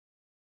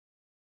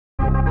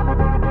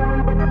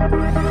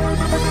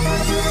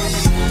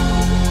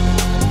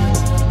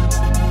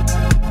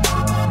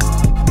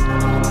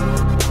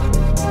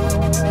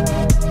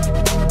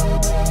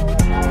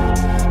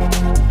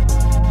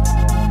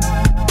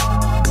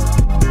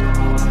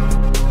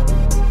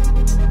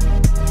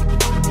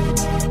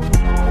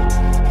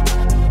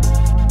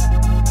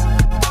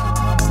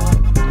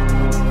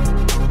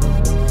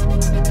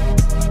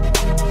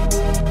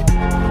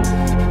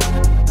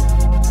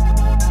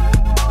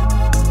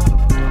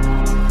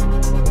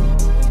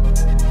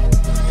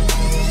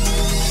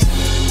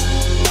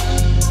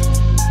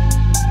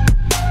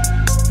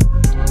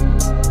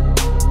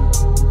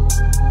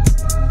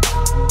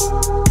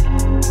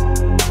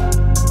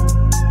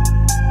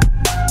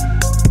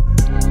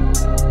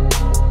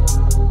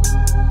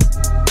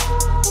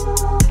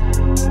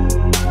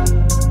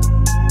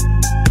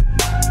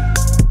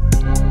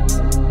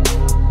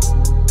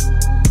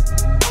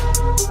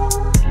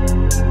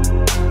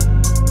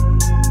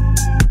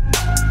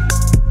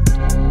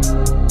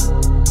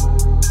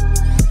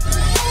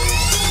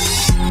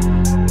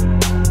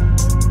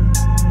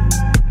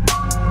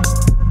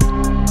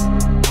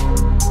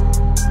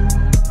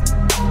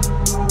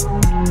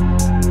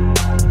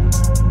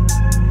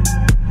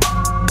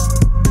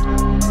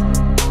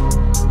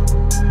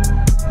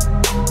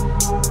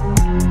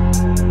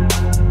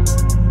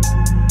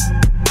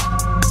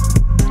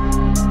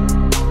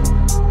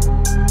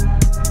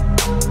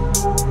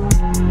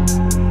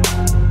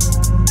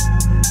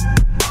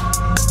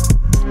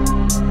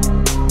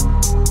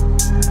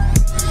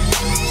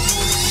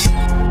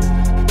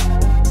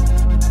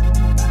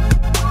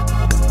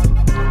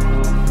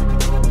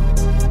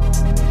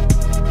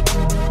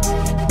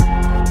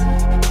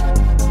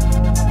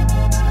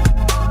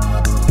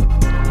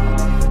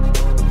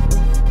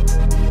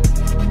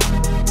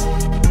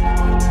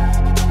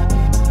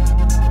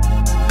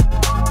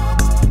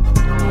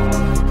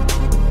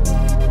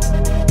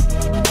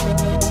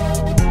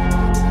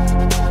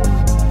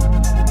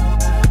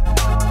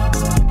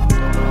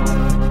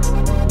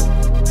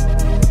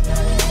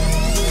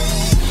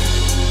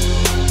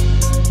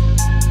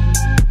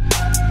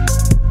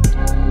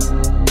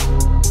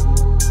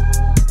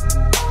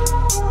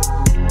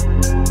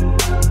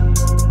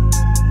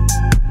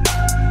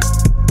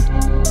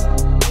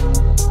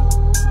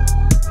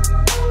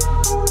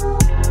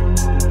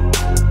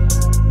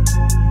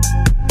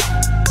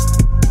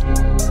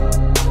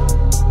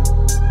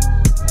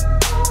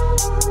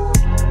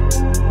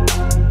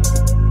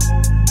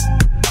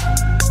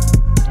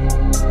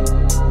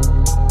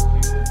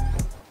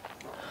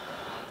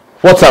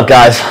What's up,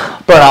 guys?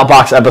 Burnout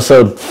Box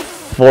episode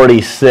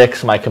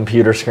 46, my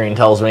computer screen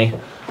tells me.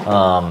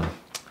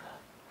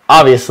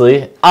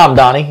 Obviously, I'm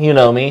Donnie, you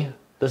know me.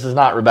 This is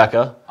not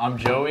Rebecca. I'm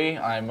Joey.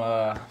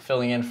 I'm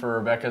filling in for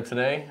Rebecca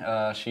today.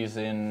 She's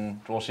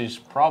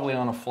probably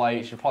on a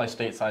flight. She's probably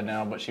stateside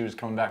now, but she was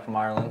coming back from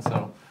Ireland,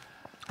 so.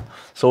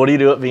 So what do you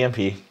do at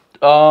VMP?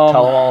 Tell them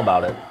all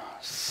about it.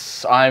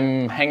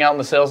 I'm hang out in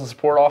the sales and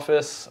support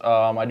office.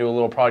 I do a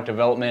little product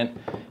development,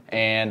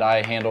 and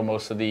I handle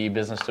most of the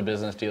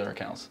business-to-business dealer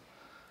accounts.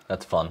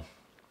 That's fun.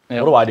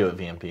 Yep. What do I do at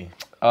VMP?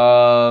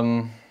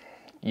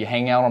 You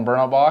hang out on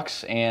Burnout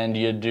Box, and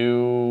you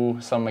do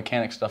some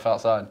mechanic stuff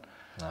outside.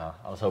 No,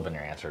 I was hoping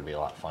your answer would be a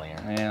lot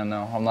funnier. Yeah,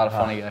 no, I'm not a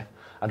funny guy.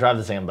 I drive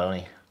the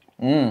Zamboni.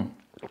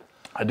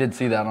 I did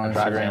see that on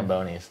Instagram. I drive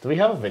Zambonis. Do we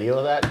have a video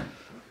of that?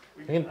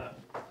 You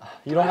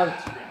don't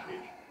have...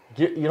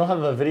 You don't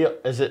have a video?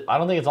 Is it? I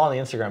don't think it's on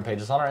the Instagram page.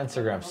 It's on our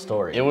Instagram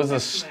story. It was a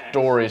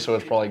story, so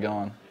it's probably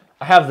gone.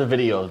 I have the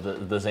video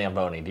of the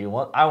Zamboni. Do you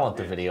want? I want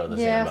the video of the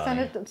Zamboni.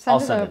 Yeah, I'll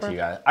send it to you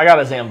guys. I got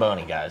a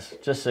Zamboni, guys.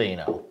 Just so you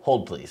know.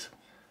 Hold, please.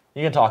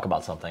 You can talk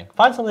about something.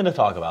 Find something to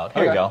talk about.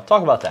 Here you go.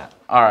 Talk about that.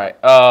 All right.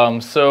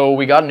 So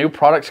we got new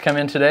products come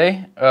in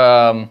today.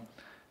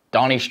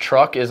 Donnie's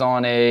truck is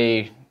on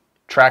a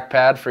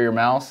trackpad for your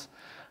mouse.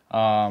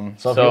 So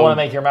if you want to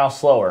make your mouse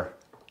slower,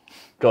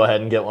 go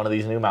ahead and get one of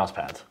these new mouse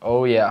pads.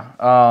 Oh,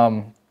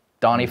 yeah.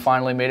 Donnie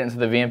finally made it into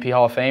the VMP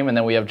Hall of Fame, and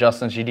then we have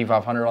Justin's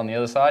GT500 on the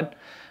other side,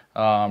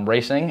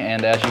 racing.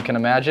 And as you can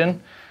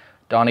imagine,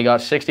 Donnie got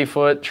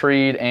 60-foot,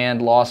 treed,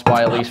 and lost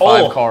by at least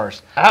 5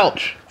 cars.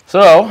 Ouch.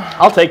 So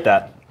I'll take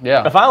that.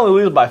 Yeah. If I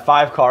only lose by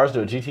 5 cars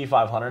to a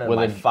GT500 and with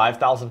my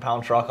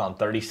 5,000-pound truck on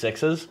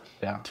 36s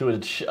to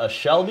a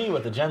Shelby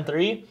with a Gen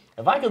 3,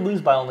 if I could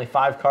lose by only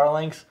 5 car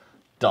lengths,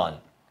 done.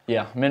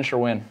 Yeah, miniature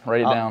win.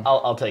 Write it down.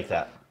 I'll take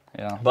that.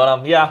 Yeah.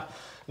 But, yeah,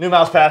 new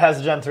mouse pad has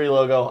the Gen 3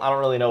 logo. I don't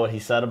really know what he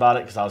said about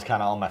it because I was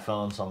kind of on my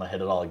phone, so I'm going to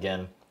hit it all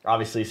again.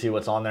 Obviously, see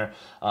what's on there.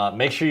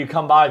 Make sure you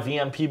come by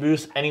VMP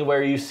booths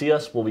anywhere you see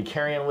us. We'll be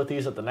carrying with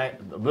these at the next...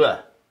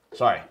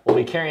 We'll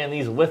be carrying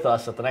these with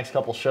us at the next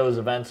couple shows,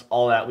 events,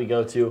 all that we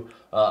go to.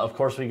 Of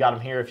course, we got them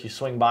here if you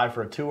swing by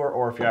for a tour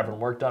or if you're having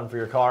work done for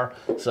your car.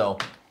 So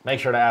make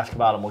sure to ask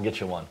about them. We'll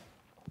get you one.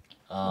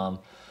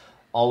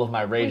 All of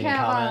my raging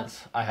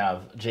comments, I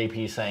have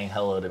JP saying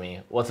hello to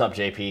me. What's up,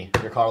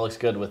 JP? Your car looks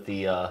good with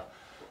the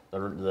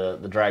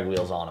drag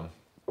wheels on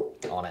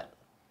it.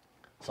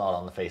 Saw it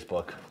on the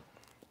Facebook.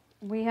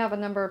 We have a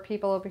number of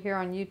people over here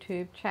on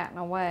YouTube chatting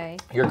away.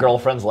 Your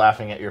girlfriend's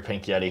laughing at your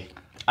Pink Yeti.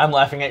 I'm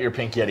laughing at your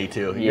Pink Yeti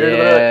too.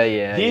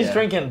 He's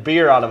drinking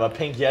beer out of a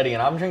Pink Yeti,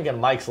 and I'm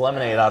drinking Mike's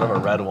lemonade out of a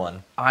red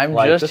one. I'm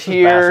just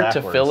here to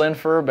fill in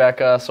for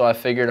Rebecca, so I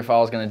figured if I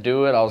was going to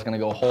do it, I was going to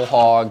go whole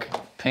hog,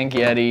 Pink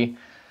Yeti,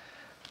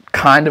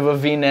 kind of a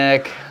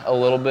V-neck, a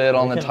little bit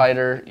on the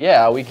tighter.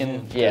 Yeah, we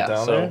can.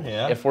 Yeah, so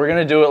if we're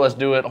going to do it, let's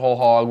do it whole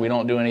hog. We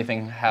don't do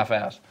anything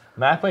half-assed.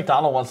 Mac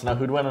McDonald wants to know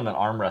who'd win in an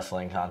arm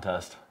wrestling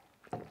contest.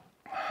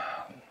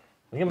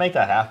 We can make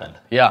that happen.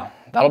 Yeah,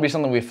 that'll be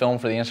something we film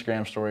for the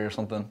Instagram story or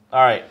something.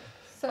 All right.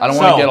 I don't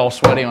want to get all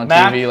sweaty on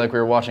TV like we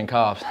were watching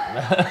Cops.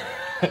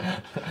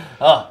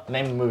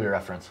 Name the movie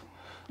reference.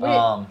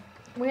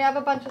 We have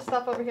a bunch of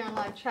stuff over here in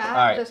live chat.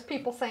 Right. Just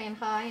people saying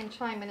hi and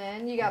chiming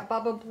in. You got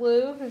Bubba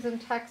Blue, who's in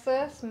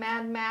Texas.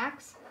 Mad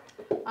Max.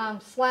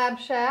 Slab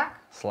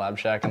Shack. Slab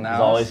Shack in the house.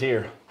 He's always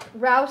here.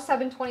 Rouse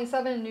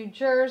 727 in New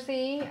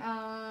Jersey.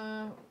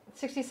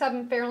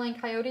 67 Fairlane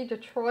Coyote,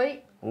 Detroit.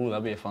 Ooh,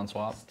 that'd be a fun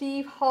swap.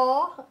 Steve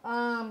Hall,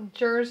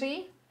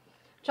 Jersey.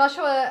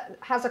 Joshua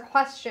has a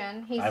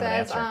question. He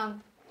says,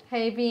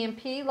 hey,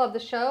 VMP, love the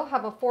show.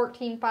 Have a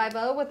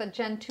 1450 with a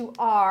Gen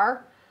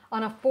 2R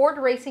on a Ford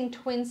Racing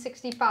Twin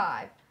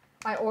 65.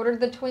 I ordered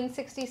the Twin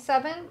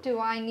 67. Do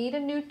I need a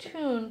new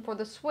tune for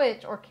the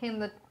Switch, or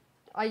can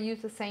I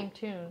use the same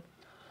tune?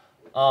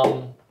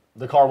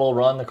 The car will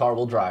run, the car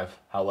will drive.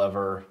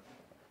 However,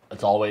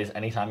 it's always,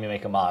 anytime you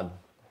make a mod,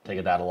 take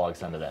a data log,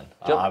 send it in.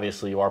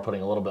 Obviously, you are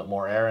putting a little bit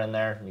more air in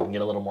there. You can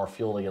get a little more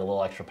fuel to get a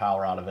little extra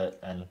power out of it,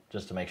 and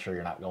just to make sure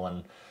you're not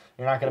going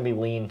to be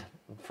lean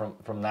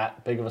from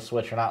that big of a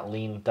switch. You're not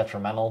lean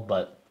detrimental,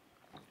 but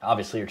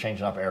obviously you're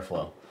changing up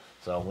airflow.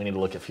 So we need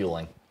to look at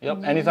fueling.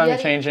 Yep. Anytime you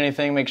change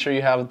anything, make sure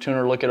you have the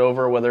tuner look it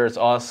over, whether it's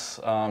us,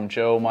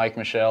 Joe, Mike,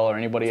 Michelle, or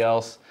anybody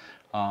else.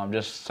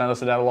 Just send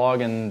us a data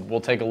log, and we'll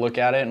take a look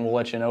at it, and we'll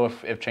let you know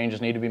if changes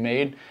need to be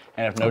made.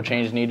 And if no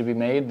changes need to be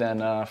made,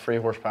 then free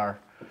horsepower.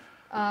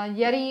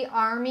 Yeti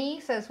Army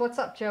says, what's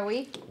up,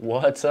 Joey?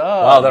 What's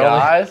up,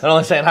 guys? They're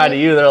only saying hi to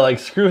you. They're like,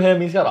 screw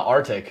him, he's got an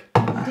Arctic.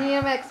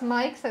 DMX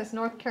Mike says,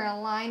 North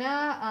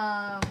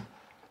Carolina.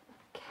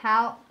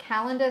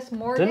 Calendus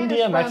Morgan.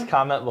 Didn't DMX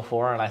comment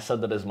before, and I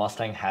said that his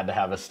Mustang had to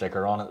have a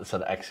sticker on it that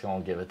said X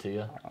gonna give it to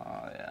you?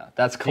 Oh, yeah.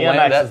 That's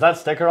DMX, is that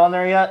sticker on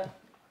there yet?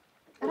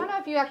 I don't know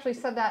if you actually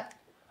said that.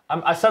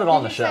 I said it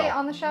on the show. Did you say it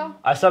on the show?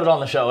 I said it on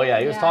the show, yeah.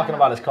 He was talking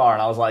about his car,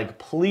 and I was like,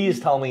 please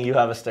tell me you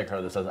have a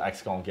sticker that says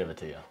X gonna give it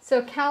to you.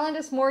 So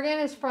Calendus Morgan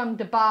is from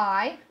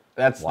Dubai.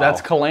 That's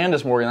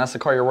Calandus Morgan. That's the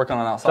car you're working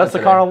on outside. That's the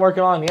car I'm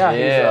working on,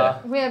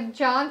 yeah. We have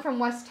John from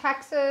West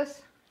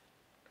Texas.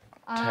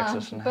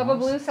 Bubba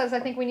Blue says, I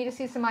think we need to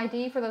see some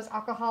ID for those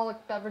alcoholic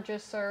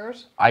beverages,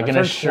 sirs. I can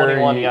assure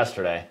 21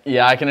 yesterday.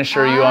 Yeah, I can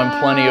assure you I'm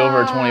plenty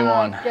over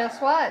 21.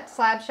 Guess what?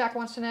 Slab Shack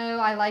wants to know,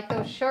 I like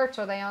those shirts.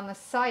 Are they on the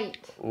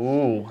site?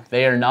 Ooh,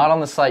 they are not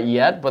on the site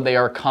yet, but they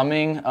are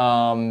coming.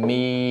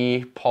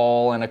 Me,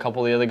 Paul, and a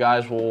couple of the other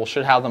guys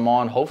should have them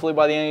on hopefully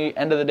by the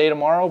end of the day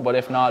tomorrow, but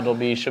if not,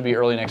 should be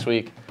early next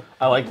week.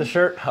 I like the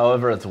shirt,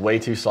 however, it's way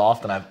too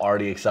soft, and I've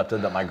already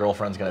accepted that my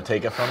girlfriend's going to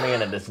take it from me,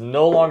 and it is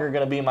no longer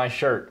going to be my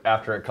shirt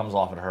after it comes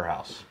off at her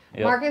house.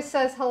 Yep. Marcus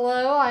says,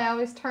 hello, I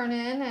always turn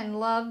in and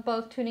love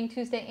both Tuning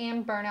Tuesday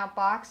and Burnout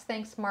Box.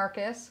 Thanks,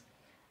 Marcus.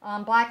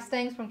 Black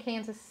Stings from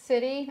Kansas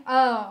City.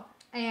 Oh,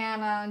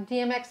 and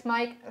DMX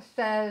Mike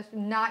says,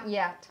 not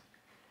yet.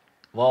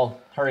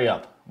 Well, hurry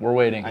up. We're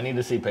waiting. I need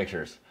to see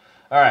pictures.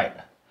 All right.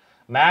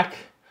 Mac,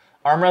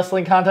 arm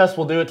wrestling contest,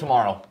 we'll do it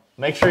tomorrow.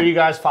 Make sure you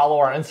guys follow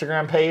our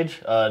Instagram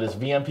page. It is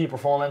VMP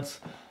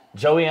Performance.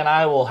 Joey and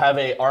I will have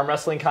a arm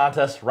wrestling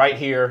contest right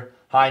here,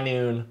 high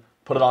noon.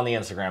 Put it on the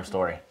Instagram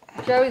story.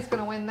 Joey's going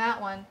to win that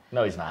one.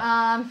 No, he's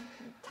not.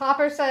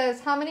 Topper says,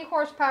 how many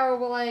horsepower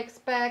will I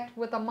expect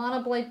with a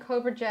monoblade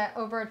Cobra Jet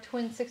over a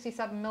twin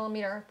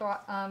 67mm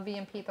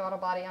VMP throttle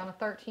body on a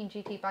 13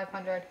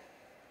 GT500?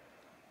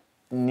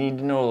 Need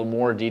to know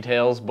more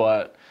details,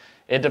 but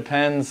it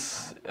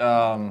depends.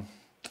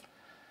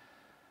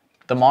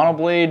 The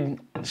monoblade,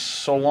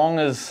 so long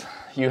as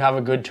you have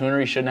a good tuner,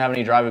 you shouldn't have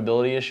any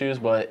drivability issues,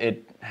 but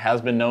it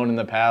has been known in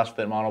the past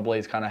that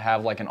monoblades kind of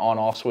have like an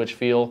on-off switch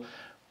feel.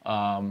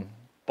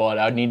 But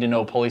I'd need to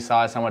know pulley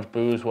size, how much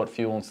boost, what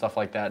fuel, and stuff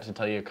like that to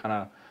tell you kind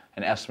of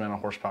an estimate on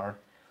horsepower.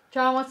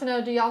 John wants to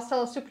know, do y'all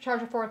sell a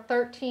supercharger for a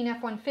 13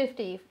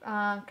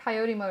 F-150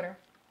 Coyote motor?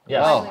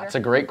 Yes. Oh, that's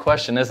a great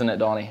question, isn't it,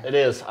 Donny? It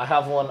is. I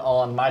have one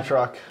on my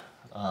truck.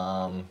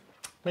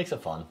 Makes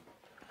it fun.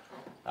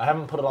 I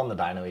haven't put it on the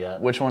dyno yet.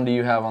 Which one do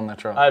you have on the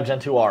truck? I have Gen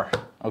 2R.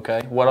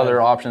 Okay. What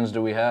other options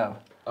do we have?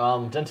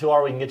 Gen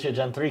 2R, we can get you a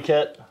Gen 3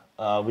 kit.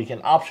 We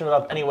can option it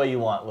up any way you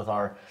want with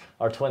our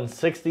Twin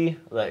 60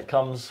 that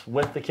comes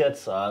with the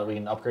kits. We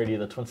can upgrade you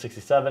to the Twin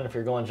 67. If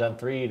you're going Gen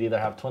 3, you'd either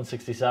have Twin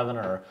 67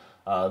 or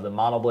the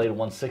Monoblade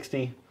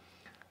 160.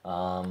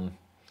 And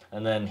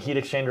then heat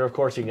exchanger, of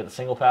course, you can get the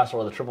single pass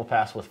or the triple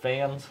pass with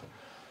fans.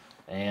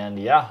 And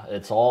yeah,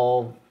 it's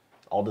all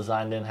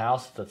designed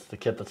in-house. That's the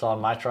kit that's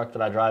on my truck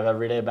that I drive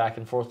every day back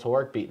and forth to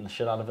work, beating the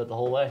shit out of it the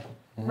whole way.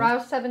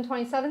 Roush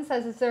 727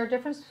 says, is there a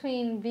difference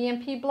between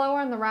VMP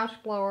blower and the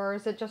Roush blower, or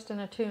is it just in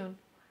a tune?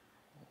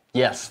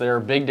 Yes, there are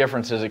big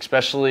differences,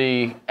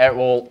 especially at,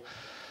 well,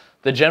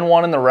 the Gen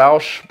 1 and the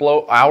Roush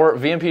blow, our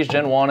VMP's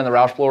Gen 1 and the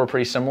Roush blower are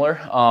pretty similar.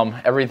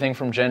 Everything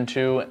from Gen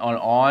 2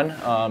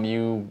 on,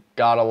 you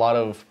got a lot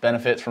of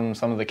benefits from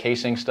some of the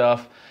casing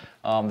stuff.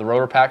 The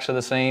rotor packs are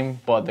the same,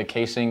 but the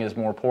casing is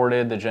more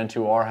ported. The Gen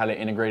 2R had an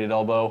integrated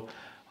elbow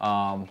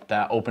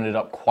that opened it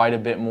up quite a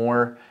bit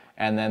more.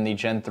 And then the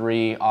Gen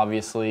 3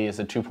 obviously is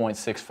a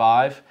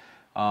 2.65,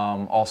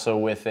 also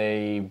with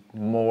a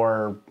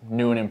more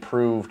new and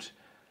improved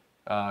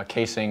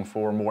casing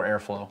for more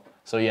airflow.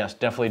 So yes,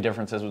 definitely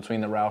differences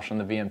between the Roush and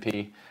the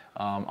VMP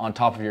on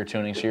top of your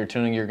tuning. So your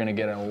tuning, you're going to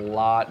get a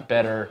lot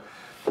better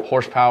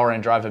horsepower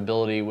and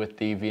drivability with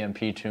the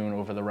VMP tune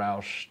over the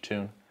Roush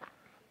tune.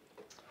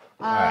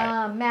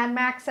 Right. Mad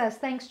Max says,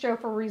 thanks, Joe,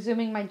 for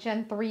resuming my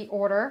Gen 3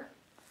 order.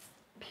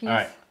 Peace. All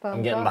right,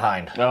 I'm getting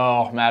behind.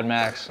 Oh, Mad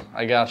Max,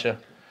 I gotcha.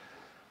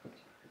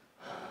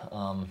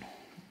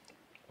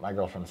 My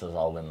girlfriend says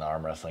I'll win the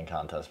arm wrestling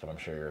contest, but I'm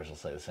sure yours will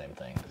say the same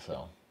thing.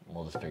 So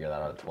we'll just figure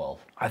that out at 12.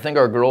 I think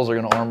our girls are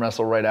going to arm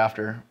wrestle right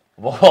after.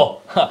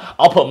 Whoa,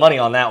 I'll put money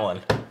on that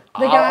one.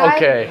 The guy,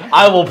 okay.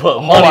 I will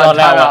put money on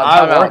that one.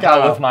 I work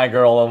out with time my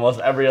girl almost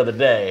every other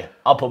day.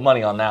 I'll put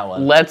money on that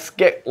one. Let's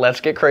get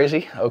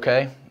crazy,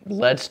 okay?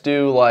 Let's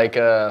do like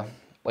a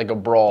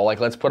brawl. Like,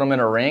 let's put them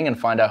in a ring and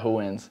find out who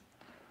wins.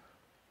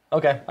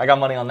 Okay, I got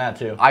money on that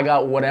too. I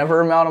got whatever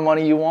amount of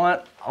money you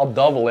want. I'll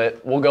double it.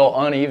 We'll go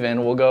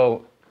uneven. We'll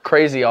go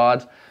crazy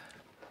odds.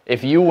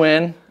 If you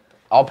win,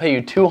 I'll pay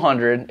you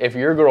 $200. If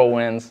your girl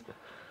wins,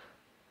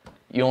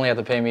 you only have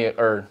to pay me,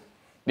 or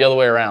the other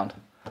way around.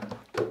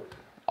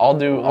 I'll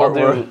do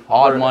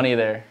odd money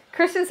there.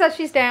 Kristen says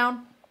she's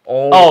down.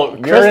 Oh,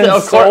 you're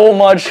in so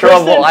much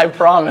trouble, I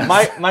promise.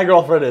 My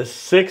girlfriend is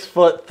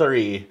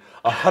 6'3",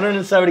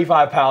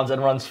 175 pounds,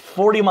 and runs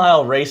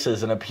 40-mile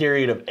races in a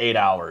period of 8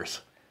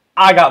 hours.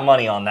 I got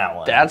money on that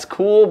one. That's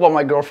cool, but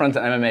my girlfriend's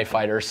an MMA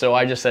fighter, so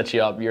I just set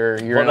you up. You're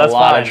in a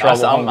lot fine. of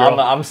trouble.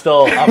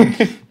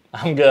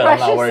 I'm good. I'm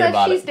not worried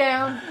about it. She's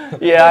down.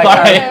 Yeah,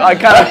 I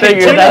kind of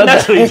figured that.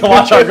 Next week to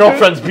watch our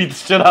girlfriends beat the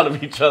shit out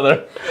of each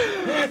other.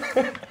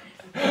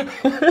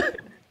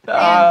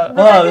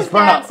 Rebecca's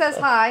dad says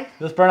hi.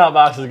 This Burnout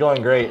Box is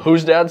going great.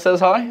 Whose dad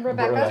says hi?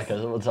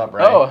 Rebecca's. What's up,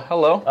 Ray? Oh,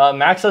 hello.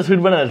 Max says who'd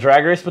win in a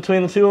drag race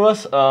between the two of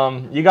us.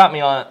 You got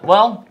me on.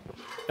 Well,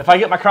 if I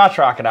get my crotch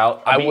rocket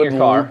out, I beat your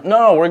car.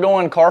 No, we're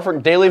going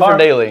daily for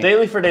daily.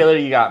 Daily for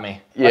daily, you got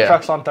me. Yeah. My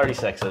truck's on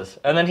 36s.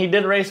 And then he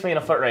did race me in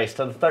a foot race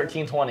to the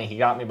 1320. He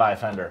got me by a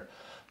fender.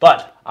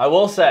 But I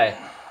will say,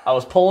 I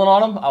was pulling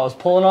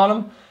on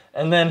him,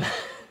 and then,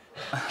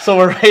 so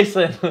we're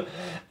racing,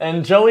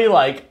 and Joey,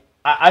 like,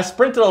 I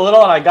sprinted a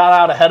little and I got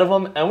out ahead of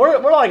him, and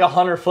we're like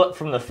 100 foot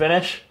from the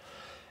finish.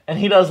 And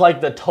he does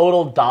like the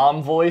total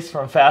Dom voice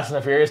from Fast and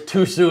the Furious,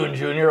 too soon,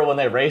 Junior, when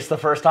they raced the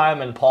first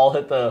time and Paul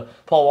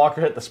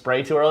Walker hit the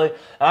spray too early. And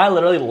I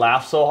literally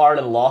laughed so hard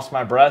and lost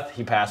my breath,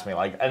 he passed me.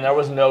 And there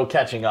was no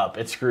catching up.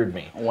 It screwed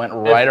me. Went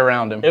right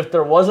around him. If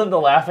there wasn't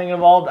the laughing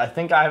involved, I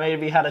think I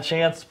maybe had a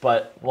chance,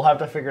 but we'll have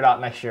to figure it out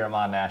next year at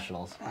Mod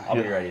Nationals. I'll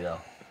be ready though.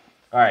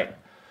 All right.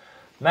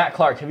 Matt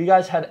Clark, have you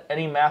guys had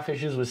any MAF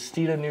issues with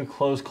Steeda new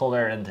closed cold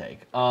air intake?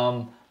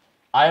 I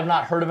have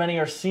not heard of any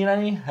or seen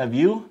any. Have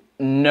you?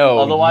 No,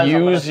 otherwise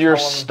use your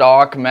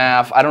stock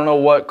MAF. I don't know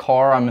what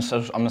car, I'm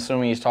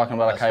assuming he's talking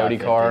about a Coyote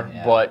car,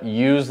 yeah. But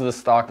use the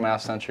stock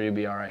MAF sensor, you'll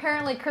be all right.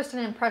 Apparently Kristen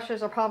and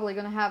Precious are probably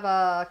going to have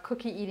a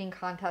cookie eating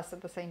contest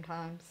at the same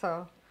time,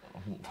 so.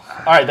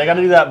 All right, they got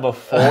to do that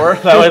before,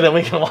 that way then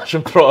we can watch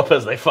them throw up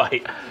as they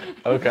fight.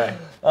 Okay.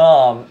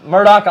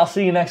 Murdoch, I'll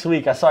see you next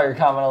week. I saw your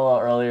comment a little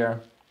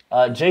earlier.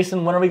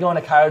 Jason, when are we going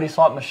to Coyote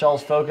Swap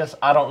Michelle's Focus?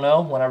 I don't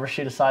know. Whenever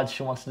she decides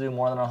she wants to do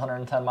more than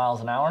 110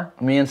 miles an hour.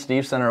 Me and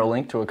Steve sent her a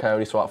link to a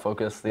Coyote Swap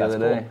Focus the other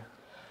day.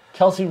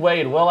 Kelsey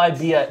Wade, will I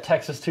be at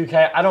Texas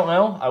 2K? I don't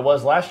know. I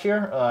was last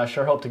year. I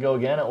sure hope to go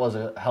again. It was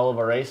a hell of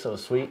a race. It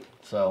was sweet.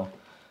 So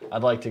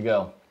I'd like to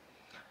go.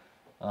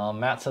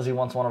 Matt says he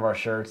wants one of our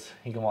shirts.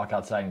 He can walk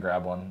outside and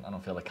grab one. I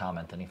don't feel to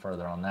comment any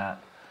further on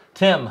that.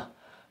 Tim.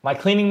 My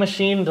cleaning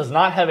machine does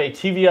not have a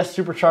TVS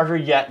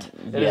supercharger yet.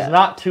 It is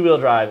not two-wheel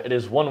drive. It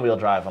is one-wheel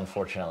drive,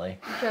 unfortunately.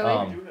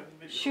 Joey,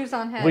 shoes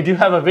on head. We do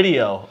have a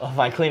video of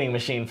my cleaning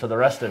machine for the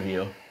rest of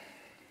you.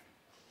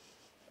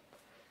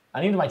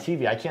 I need my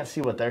TV. I can't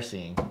see what they're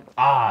seeing.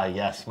 Ah,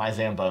 yes, my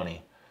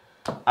Zamboni.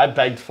 I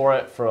begged for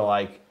it for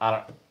like,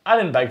 I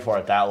didn't beg for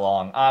it that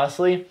long,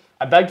 honestly.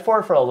 I begged for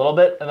it for a little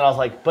bit, and then I was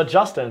like, but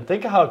Justin,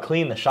 think of how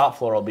clean the shop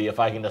floor will be if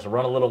I can just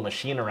run a little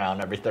machine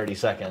around every 30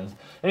 seconds.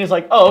 And he's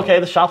like, oh,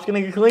 okay, the shop's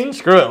going to get clean?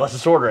 Screw it, let's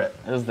just order it.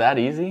 It was that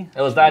easy?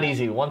 It was that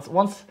easy.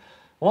 Once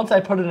I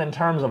put it in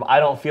terms of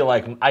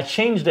I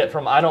changed it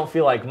from I don't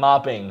feel like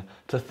mopping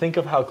to think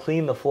of how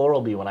clean the floor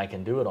will be when I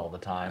can do it all the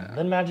time. Yeah.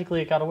 Then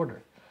magically it got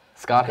ordered.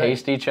 Scott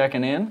Hasty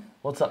checking in.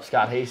 What's up,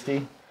 Scott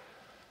Hasty?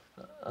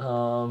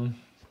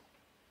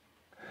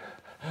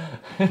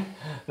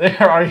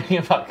 They're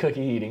arguing about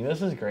cookie eating.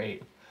 This is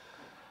great.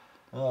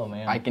 Oh,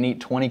 man. I can eat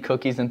 20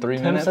 cookies in 3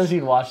 Tim minutes. says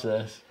he'd watch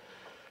this.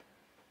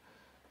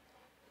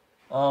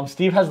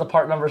 Steve has the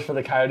part numbers for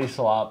the Coyote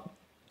swap.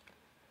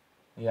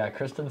 Yeah,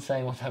 Kristen's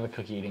saying let's have a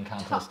cookie eating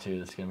contest too.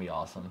 That's going to be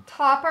awesome.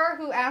 Topper,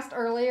 who asked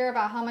earlier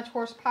about how much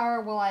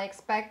horsepower will I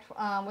expect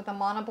with a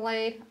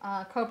monoblade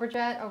Cobra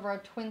Jet over a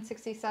twin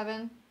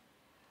 67,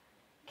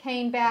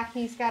 came back.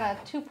 He's got a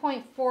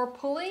 2.4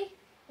 pulley,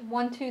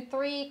 1, 2,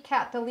 3,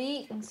 cat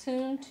delete, and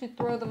soon to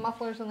throw the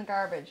mufflers in the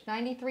garbage.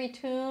 93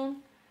 tune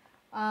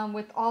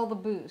with all the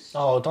boost.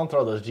 Oh, don't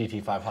throw those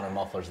GT500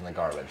 mufflers in the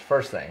garbage.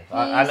 First thing.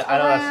 I know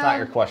that's not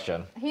your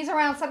question. He's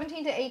around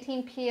 17 to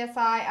 18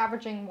 PSI,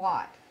 averaging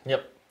watt.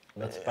 Yep.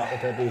 That's about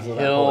what that is with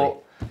that pulley.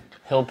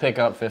 He'll pick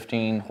up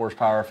 15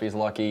 horsepower if he's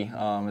lucky.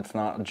 It's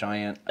not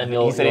giant. And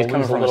he said he's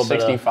coming from a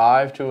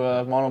 65 to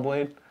a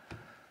monoblade.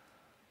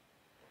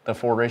 The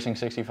Ford Racing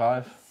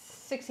 65.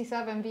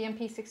 67,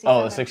 VMP 67.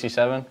 Oh, the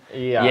 67?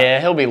 Yeah. Yeah,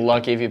 he'll be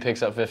lucky if he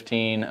picks up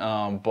 15.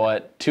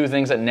 But two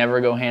things that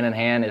never go hand in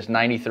hand is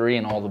 93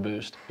 and all the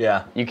boost.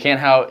 Yeah. You can't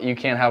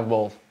have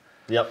both.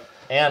 Yep.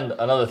 And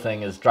another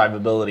thing is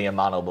drivability and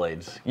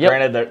monoblades. Yep.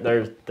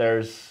 Granted,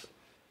 there's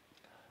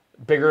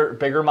bigger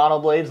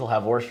monoblades will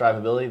have worse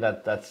drivability.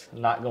 That's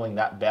not going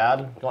that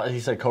bad. He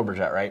said Cobra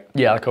Jet, right?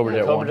 Yeah, the Cobra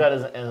Jet. Cobra Jet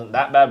isn't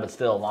that bad, but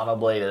still,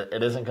 monoblade,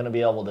 it isn't going to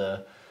be able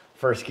to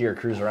first gear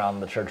cruise around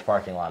the church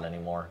parking lot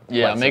anymore.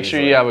 Yeah, make sure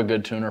you have a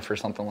good tuner for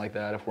something like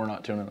that if we're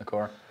not tuning the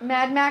car.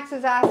 Mad Max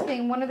is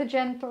asking, when are the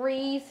Gen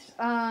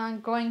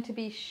 3s going to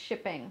be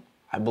shipping?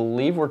 I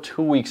believe we're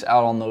 2 weeks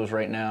out on those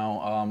right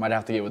now. I'd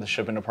have to get with the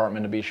shipping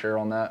department to be sure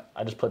on that.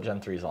 I just put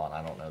Gen 3s on.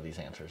 I don't know these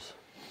answers.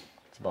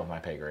 It's above my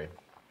pay grade.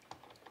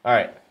 All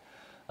right.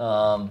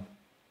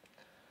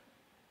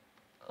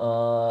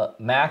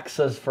 Max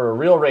says, for a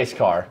real race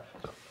car,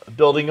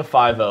 building a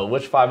 5.0,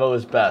 which 5.0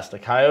 is best? A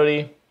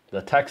Coyote,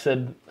 the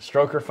Texid,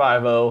 Stroker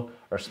 5.0,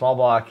 or small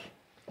block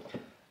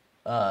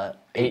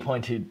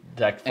 8.2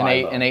 deck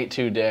 5.0? An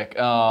 8.2 deck.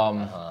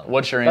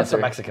 What's your That's answer?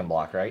 the Mexican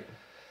block, right?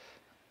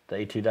 The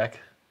 8.2 deck?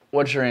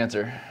 What's your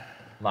answer?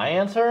 My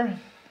answer?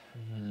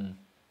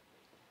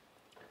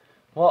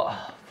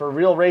 Well, for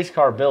real race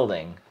car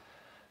building,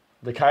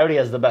 the Coyote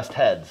has the best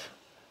heads.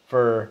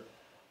 For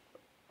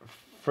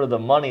the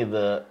money,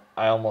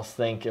 I almost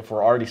think if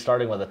we're already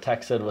starting with a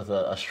Texid with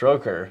a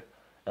stroker,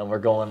 and we're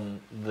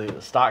going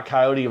the stock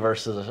Coyote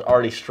versus an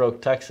already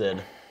stroked Texid,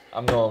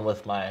 I'm going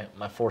with my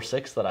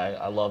 4.6 that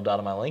I loved out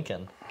of my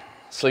Lincoln.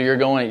 So you're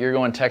going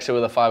Texid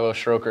with a 5.0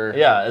 stroker.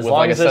 Yeah, as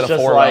long as it's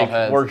just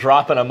like we're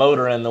dropping a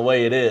motor in the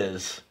way it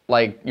is.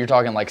 Like you're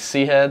talking like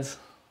C heads.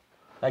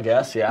 I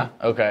guess, yeah.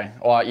 Okay.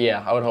 Well,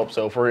 yeah, I would hope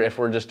so. If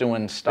we're just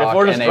doing stock, if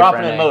we're just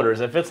dropping in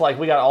motors, if it's like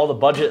we got all the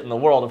budget in the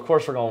world, of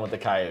course we're going with the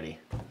Coyote.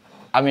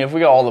 I mean, if we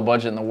got all the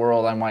budget in the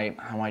world, I might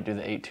do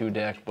the 8.2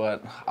 deck,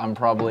 but I'm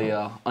probably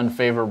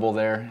unfavorable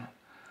there.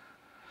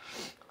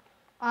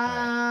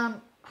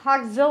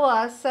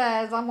 Hogzilla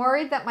says, I'm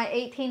worried that my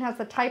 18 has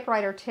a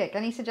typewriter tick.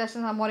 Any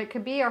suggestions on what it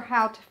could be or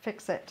how to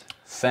fix it?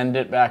 Send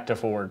it back to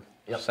Ford.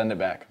 Yep. Send it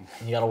back.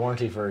 You got a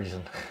warranty for a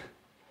reason.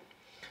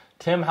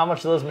 Tim, how much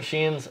of those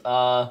machines?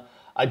 I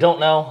don't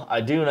know. I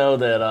do know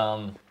that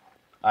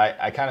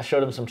I kind of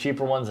showed him some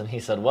cheaper ones, and he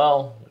said,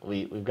 well,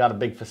 we've got a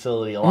big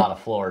facility, a lot of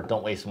floor.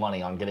 Don't waste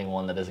money on getting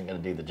one that isn't going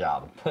to do the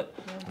job.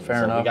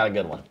 Fair enough. We got a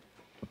good one.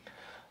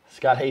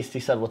 Scott Hasty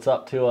said, what's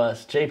up to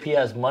us? JP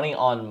has money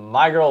on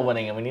my girl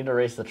winning, and we need to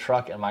race the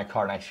truck and my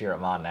car next year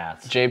at Mon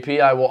Nats. JP,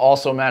 I will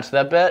also match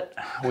that bet.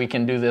 We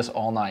can do this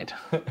all night.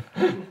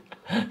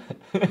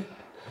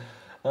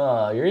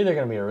 You're either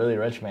going to be a really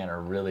rich man or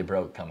really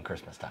broke come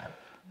Christmas time.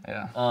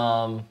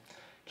 Yeah.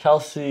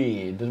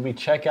 Kelsey, did we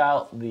check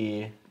out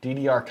the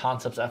DDR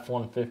Concepts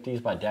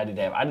F-150s by Daddy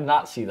Dave? I did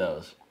not see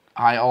those.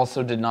 I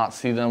also did not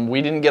see them.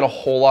 We didn't get a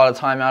whole lot of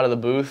time out of the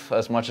booth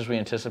as much as we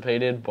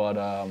anticipated, but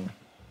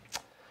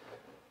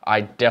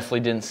I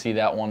definitely didn't see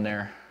that one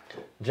there.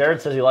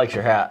 Jared says he likes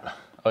your hat.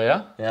 Oh,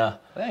 yeah? Yeah.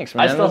 Thanks,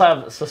 man. I still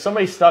have, so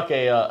somebody stuck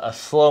a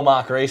Slow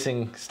Mock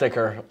Racing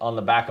sticker on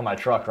the back of my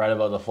truck right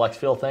above the flex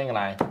fuel thing, and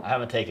I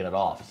haven't taken it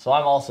off. So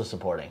I'm also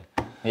supporting.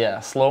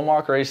 Yeah, Slow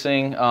Mock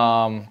Racing,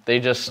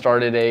 they just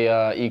started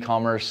a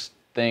e-commerce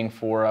thing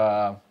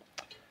for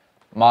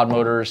mod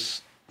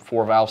motors,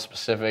 4-valve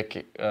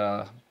specific.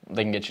 They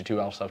can get you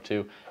 2-valve stuff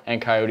too,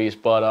 and Coyotes.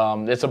 But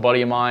it's a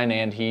buddy of mine,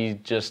 and he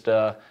just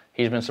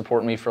he's been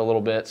supporting me for a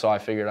little bit, so I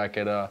figured I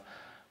could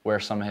wear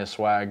some of his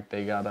swag.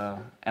 They got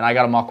and I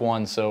got a Mach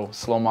 1, so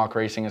Slow Mock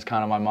Racing is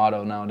kind of my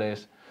motto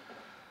nowadays.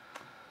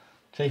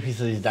 JP says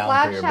he's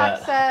down for your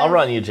bet. I'll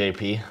run you,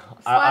 JP.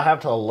 I have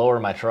to lower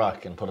my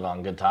truck and put it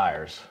on good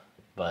tires,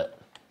 but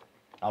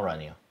I'll run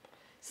you.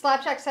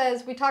 Slapjack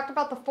says, we talked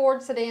about the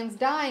Ford sedans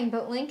dying,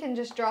 but Lincoln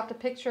just dropped a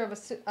picture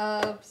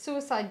of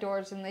suicide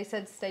doors, and they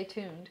said stay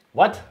tuned.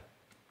 What? Chris,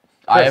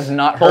 I have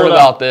not heard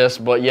about this,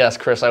 but yes,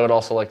 Chris, I would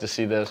also like to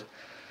see this.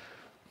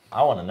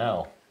 I want to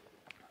know.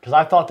 Because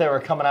I thought they were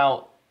coming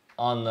out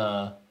on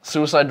the...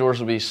 Suicide doors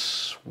would be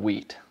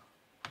sweet.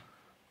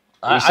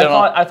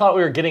 I thought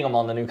we were getting them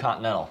on the new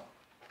Continental.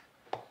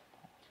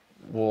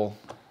 Well...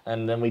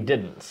 And then we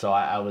didn't, so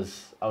I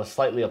was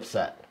slightly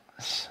upset.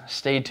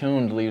 Stay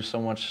tuned leaves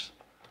so much...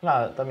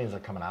 No, that means they're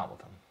coming out with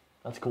them.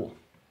 That's cool.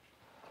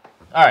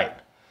 All right.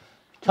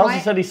 Kelsey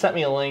said he sent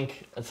me a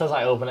link. It says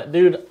I open it.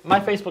 Dude, my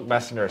Facebook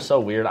Messenger is so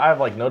weird. I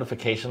have like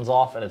notifications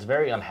off, and it's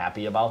very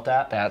unhappy about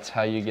that. That's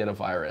how you get a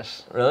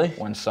virus. Really?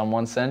 When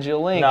someone sends you a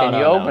link and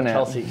you open it.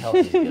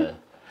 Kelsey's good.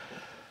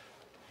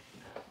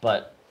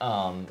 But,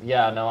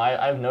 yeah, no,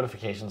 I have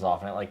notifications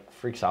off, and it like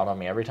freaks out on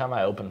me. Every time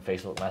I open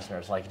Facebook Messenger,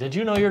 it's like, did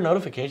you know your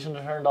notifications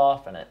are turned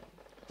off? And it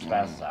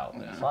spazzes out.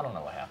 Yeah. So I don't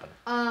know what happened.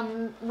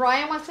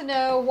 Ryan wants to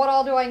know, what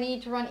all do I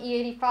need to run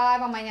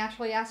E85 on my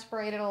naturally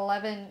aspirated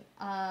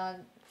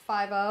 1150?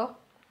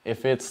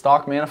 If it's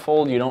stock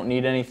manifold, you don't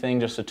need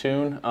anything, just a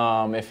tune.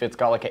 If it's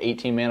got like an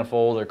 18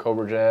 manifold or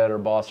Cobra Jet or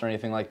Boss or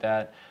anything like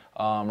that,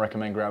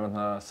 recommend grabbing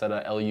a set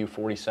of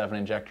LU47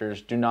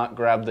 injectors. Do not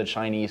grab the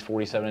Chinese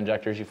 47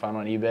 injectors you find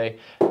on eBay.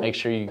 Make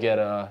sure you get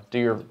do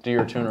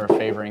your tuner a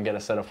favor and get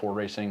a set of Ford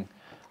Racing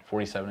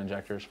 47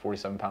 injectors,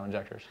 47-pound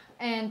injectors.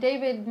 And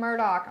David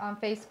Murdoch on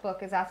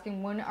Facebook is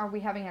asking, when are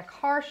we having a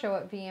car show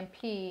at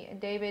VMP?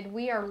 David,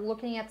 we are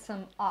looking at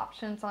some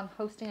options on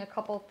hosting a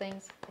couple of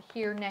things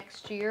here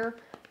next year,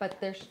 but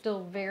they're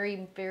still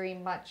very, very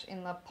much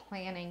in the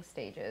planning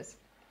stages.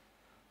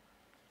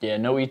 Yeah,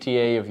 no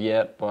ETA of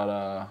yet,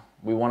 but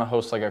we want to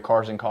host like a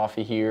Cars and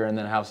Coffee here and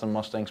then have some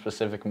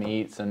Mustang-specific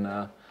meets,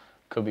 and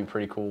could be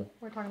pretty cool.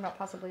 We're talking about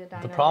possibly a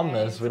diner. The problem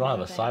is we don't have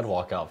a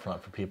sidewalk out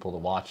front for people to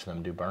watch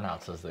them do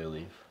burnouts as they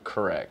leave.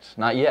 Correct.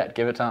 Not yet.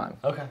 Give it time.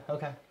 Okay.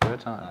 Give it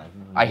time.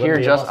 I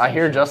hear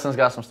Justin's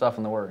got some stuff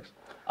in the works.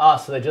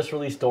 So they just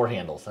released door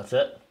handles. That's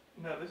it?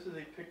 No, this is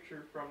a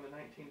picture from the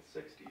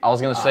 1960s. I was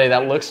going to say,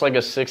 that looks like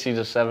a 60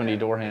 to 70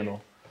 door handle.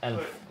 And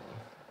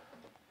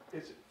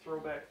is it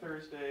Throwback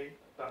Thursday, ...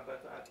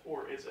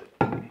 or is it?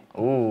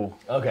 Ooh.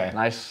 Okay.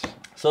 Nice.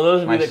 So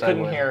those of you Nice that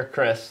couldn't segue. hear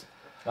Chris,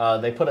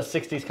 they put a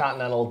 60s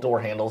Continental door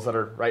handles that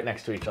are right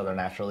next to each other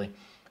naturally,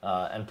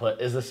 and put,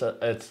 it's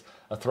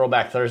a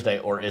Throwback Thursday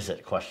or is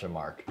it, question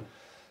mark.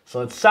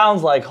 So it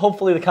sounds like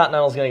hopefully the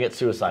Continental's going to get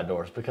suicide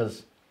doors,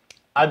 because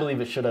I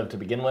believe it should have to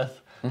begin with.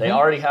 They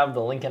already have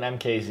the Lincoln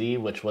MKZ,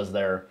 which was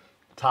their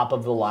top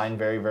of the line,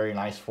 very, very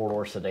nice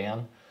four-door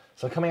sedan.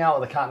 So coming out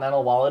with the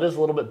Continental, while it is a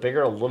little bit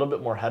bigger, a little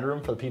bit more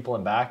headroom for the people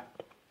in back,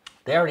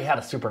 they already had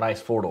a super nice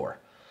four-door.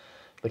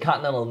 The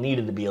Continental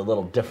needed to be a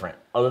little different,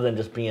 other than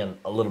just being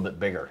a little bit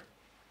bigger.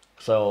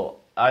 So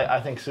I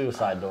think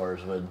suicide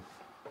doors would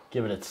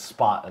give it its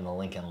spot in the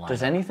Lincoln line.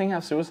 Does anything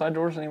have suicide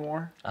doors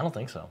anymore? I don't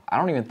think so. I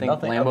don't even think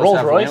Nothing. Lambos Rolls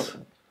have Royce?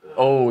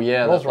 Oh,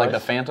 yeah, Rolls like the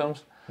Royce.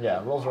 Phantoms?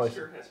 Yeah, Rolls Royce.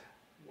 Monster has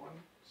one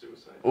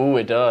suicide. Ooh,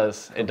 it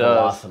does. It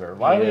does. Velociter.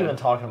 Why are we Yeah. even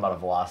talking about a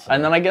Velociter?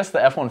 And then I guess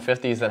the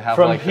F-150s that have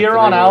From like here the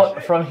on three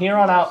doors.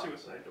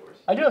 Suicide doors.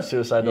 I do have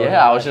suicide doors.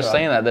 Yeah, I was just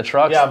saying that. The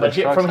trucks. Yeah, the but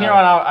trucks from here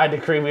have- on out, I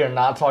decree we are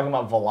not talking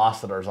about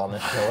Velocitors on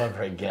this show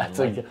ever again. That's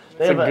a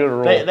they good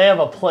rule. They have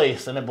a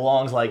place, and it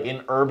belongs like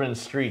in urban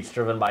streets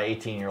driven by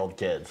 18-year-old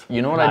kids.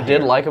 You know what Not I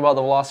did here. like about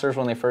the Velocitors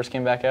when they first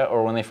came back out,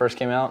 or when they first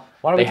came out?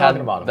 Why are we They had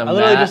talking about them? the I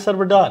literally matte- just said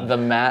we're done. The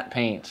matte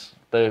paints,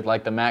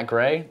 the matte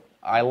gray.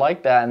 I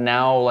like that. And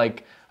now,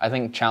 like, I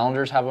think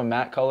Challengers have a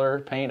matte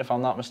color paint, if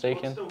I'm not Well, it's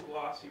mistaken. still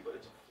glossy, but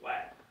it's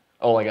flat.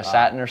 Oh, like a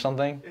satin or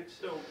something? It's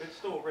still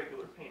a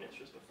regular paint. It's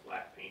just a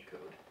flat paint code.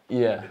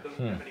 Yeah. It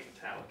doesn't have any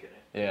metallic in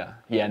it. Yeah.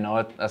 Yeah,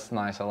 no, that's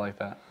nice. I like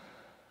that.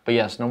 But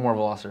yes, no more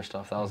Velociter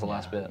stuff. That was the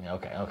last bit. Yeah,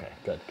 okay,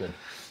 good.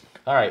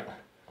 All right.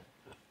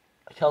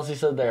 Kelsey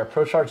said there,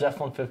 ProCharge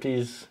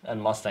F-150s and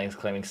Mustangs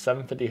claiming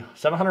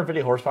 750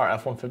 horsepower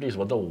F-150s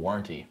with a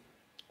warranty.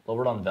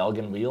 Lowered on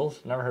Velgen wheels?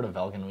 Never heard of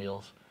Velgen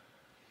wheels.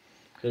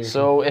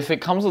 So if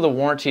it comes with a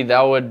warranty,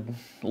 that would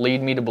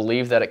lead me to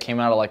believe that it came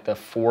out of like the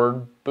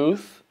Ford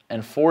booth.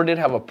 And Ford did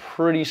have a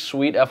pretty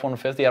sweet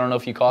F-150. I don't know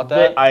if you caught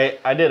that.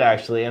 I did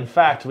actually. In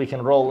fact, we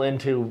can roll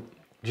into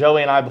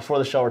Joey and I before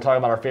the show were talking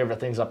about our favorite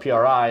things on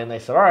PRI, and they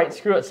said, all right,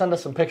 screw it, send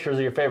us some pictures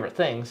of your favorite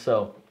things.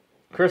 So,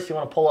 Chris, you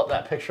want to pull up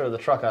that picture of the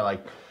truck I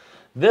like?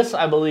 This,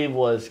 I believe,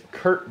 was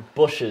Kurt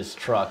Busch's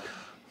truck,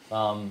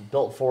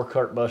 built for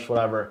Kurt Busch,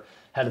 whatever.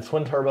 Had a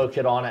twin turbo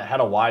kit on it, had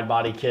a wide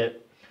body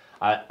kit.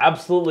 I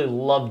absolutely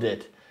loved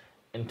it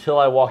until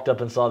I walked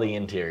up and saw the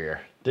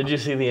interior. Did you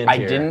see the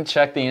interior? I didn't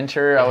check the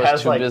interior. I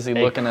was too busy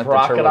looking at the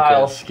turbo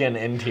crocodile kit. skin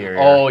interior.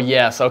 Oh,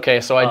 yes.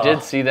 Okay, so I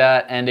did see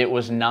that, and it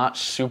was not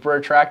super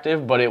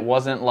attractive, but it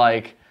wasn't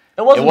like...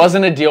 It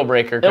wasn't a deal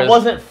breaker. It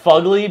wasn't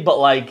fugly, but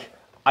like,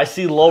 I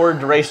see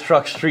lowered race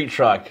truck, street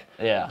truck.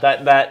 Yeah.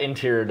 That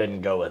interior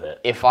didn't go with it.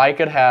 If I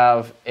could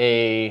have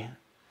a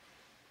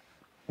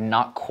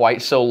not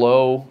quite so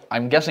low,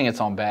 I'm guessing it's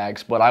on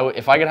bags, but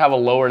if I could have a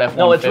lowered F-150...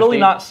 No, it's really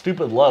not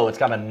stupid low. It's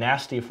got a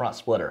nasty front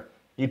splitter.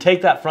 You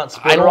take that front I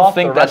splitter don't off,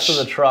 think the rest of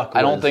the truck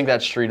I don't was- think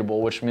that's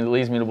streetable, which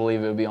leads me to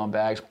believe it would be on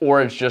bags,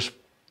 or it's just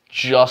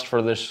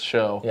for this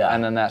show, Yeah.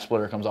 and then that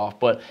splitter comes off.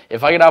 But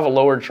if I could have a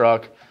lowered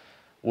truck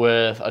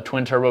with a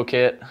twin turbo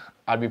kit,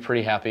 I'd be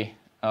pretty happy,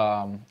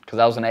 because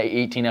that was an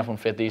 18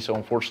 F-150, so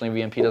unfortunately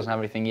VMP doesn't have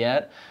anything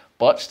yet.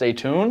 But stay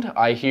tuned.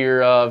 I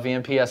hear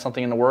VMP has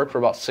something in the work for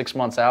about 6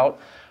 months out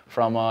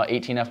from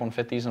 18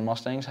 F-150s and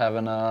Mustangs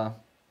having a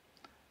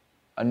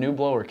new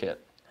blower kit.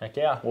 Heck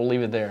yeah. We'll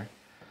leave it there.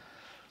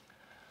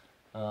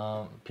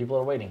 People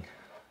are waiting.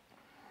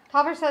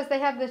 Topper says they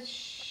have this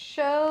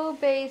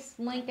show-based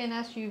Lincoln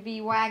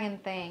SUV wagon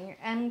thing,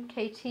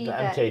 MKT. The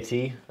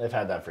MKT, they've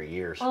had that for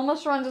years.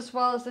 Almost runs as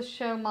well as the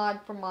show mod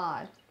for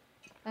mod.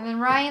 And then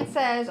Ryan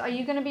says, are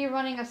you going to be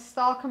running a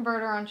stall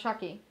converter on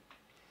Chucky?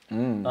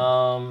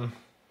 I'm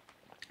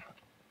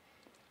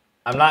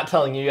not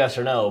telling you yes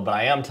or no, but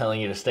I am telling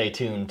you to stay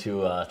tuned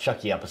to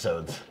Chucky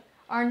episodes.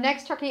 Our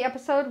next Chucky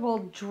episode will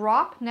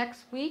drop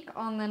next week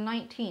on the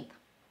 19th.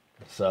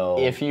 So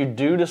if you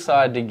do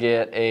decide to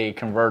get a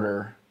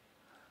converter,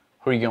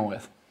 who are you going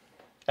with?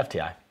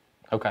 FTI.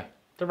 Okay.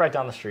 They're right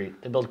down the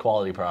street. They build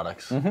quality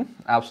products.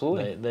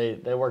 Absolutely.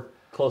 They work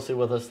closely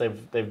with us.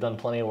 They've done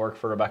plenty of work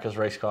for Rebecca's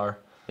race car.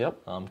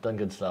 Yep. Done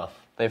good stuff.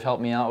 They've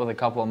helped me out with a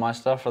couple of my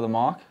stuff for the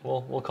mock.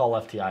 We'll call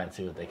FTI and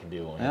see what they can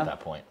do when we get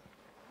that point.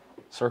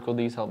 Circle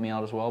D's helped me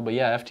out as well. But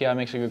yeah, FTI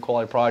makes a good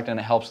quality product, and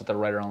it helps that they're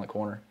right around the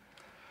corner.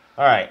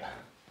 All right.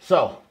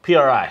 So,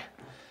 PRI.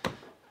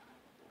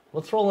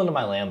 Let's roll into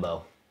my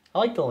Lambo. I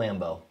like the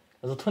Lambo.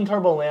 It was a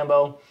twin-turbo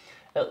Lambo.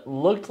 It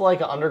looked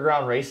like an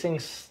Underground Racing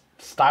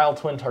style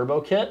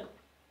twin-turbo kit,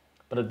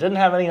 but it didn't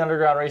have any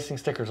Underground Racing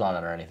stickers on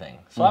it or anything.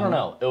 So I don't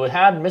know. It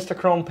had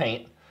Mistachrome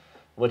paint,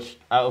 which,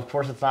 of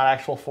course, it's not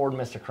actual Ford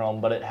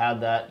Mistachrome, but it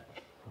had that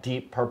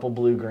deep purple,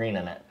 blue, green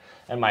in it.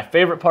 And my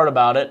favorite part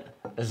about it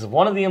is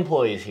one of the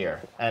employees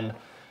here. And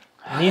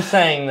me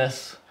saying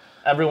this,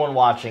 everyone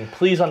watching,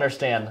 please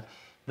understand,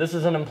 this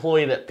is an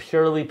employee that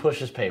purely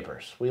pushes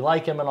papers. We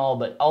like him and all,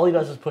 but all he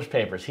does is push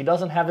papers. He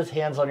doesn't have his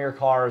hands on your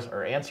cars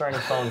or answer any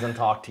phones and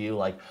talk to you.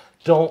 Like,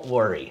 don't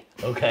worry,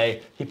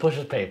 okay? He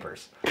pushes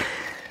papers.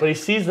 But he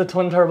sees the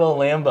twin-turbo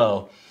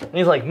Lambo, and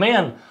he's like,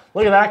 man,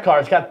 look at that car.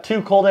 It's got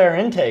 2 cold air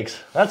intakes.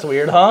 That's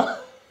weird, huh?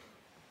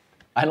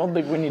 I don't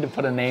think we need to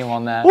put a name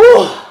on that.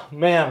 Woo!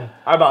 Man,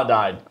 I about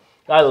died.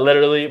 I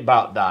literally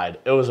about died.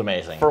 It was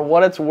amazing. For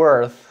what it's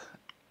worth,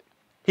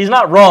 he's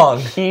not wrong.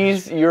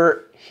 He's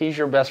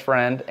your best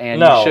friend, and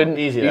no,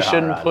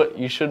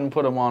 you shouldn't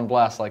put him on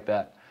blast like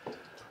that.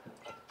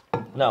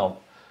 No,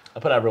 I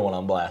put everyone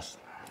on blast.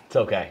 It's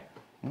okay.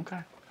 Okay.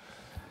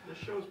 This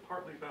show's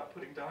partly about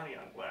putting Donny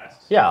on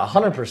blast. Yeah,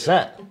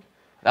 100%.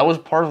 That was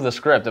part of the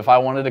script. If I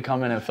wanted to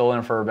come in and fill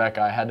in for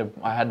Rebecca, I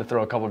had to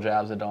throw a couple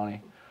jabs at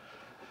Donny.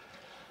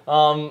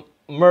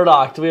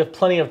 Murdoch, do we have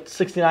plenty of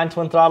 69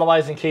 twin throttle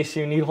eyes in case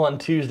you need one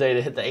Tuesday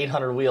to hit the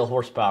 800 wheel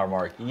horsepower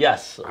mark?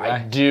 Yes. I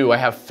do. I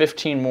have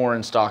 15 more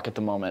in stock at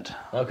the moment.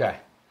 Okay.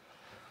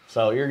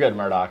 So you're good,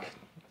 Murdoch.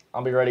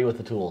 I'll be ready with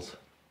the tools.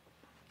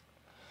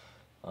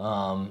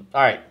 All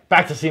right,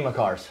 back to SEMA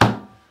cars.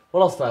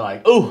 What else do I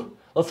like? Ooh,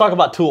 let's talk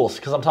about tools,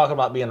 because I'm talking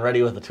about being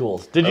ready with the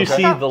tools. Did you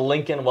see the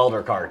Lincoln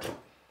welder cart?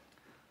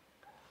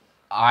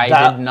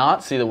 I did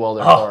not see the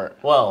welder cart.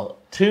 Well,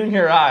 tune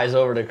your eyes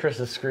over to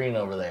Chris's screen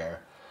over there.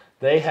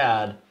 They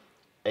had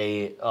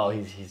a,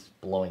 he's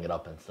blowing it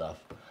up and stuff.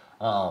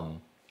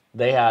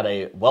 They had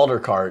a welder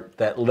cart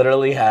that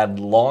literally had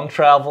long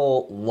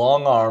travel,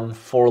 long arm,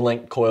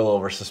 4-link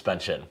coilover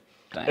suspension.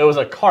 Dang. It was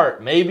a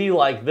cart maybe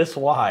like this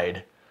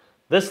wide,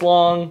 this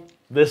long,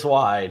 this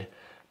wide,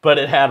 but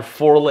it had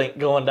 4-link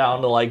going down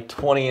to like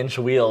 20-inch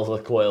wheels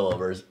with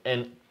coilovers.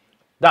 And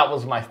that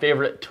was my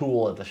favorite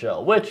tool at the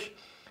show, which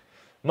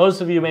most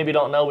of you maybe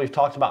don't know. We've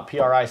talked about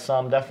PRI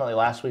some. Definitely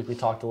last week we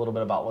talked a little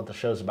bit about what the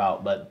show's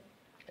about, but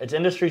it's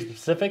industry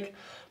specific,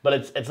 but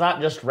it's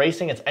not just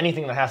racing, it's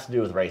anything that has to do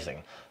with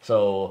racing.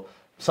 So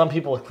some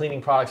people with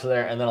cleaning products are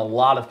there, and then a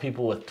lot of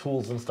people with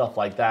tools and stuff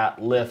like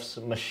that, lifts,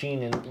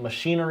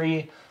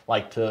 machinery,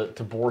 like to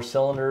bore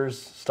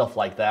cylinders, stuff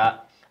like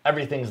that.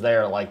 Everything's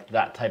there, like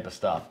that type of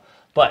stuff.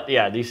 But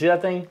yeah, do you see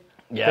that thing?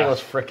 Yeah. That thing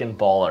was freaking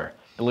baller.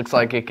 It looks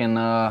like it can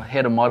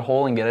hit a mud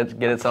hole and get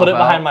itself out. Put it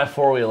behind my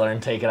 4-wheeler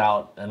and take it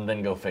out and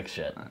then go fix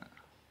shit.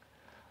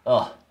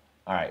 Ugh.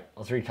 All right,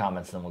 let's read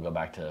comments, then we'll go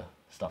back to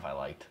stuff I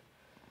liked.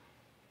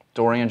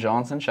 Dorian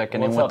Johnson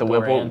checking in with the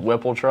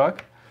Whipple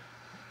truck.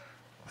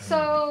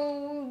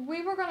 So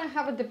we were going to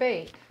have a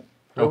debate.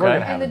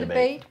 Okay. And the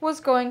debate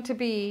was going to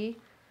be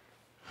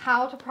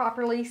how to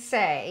properly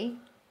say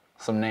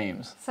some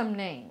names.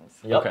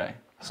 Yep. Okay.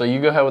 So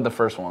you go ahead with the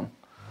first one.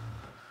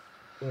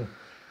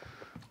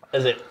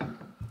 Is it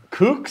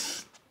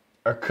Kooks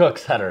or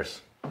Cooks headers?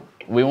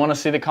 We want to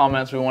see the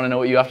comments. We want to know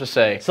what you have to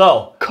say.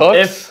 So,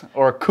 Cooks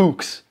or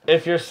Kooks?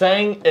 If you're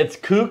saying it's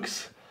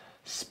Kooks,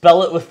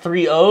 spell it with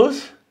 3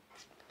 O's.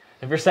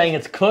 If you're saying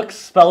it's Cooks,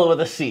 spell it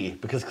with a C,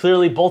 because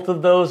clearly both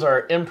of those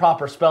are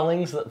improper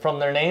spellings from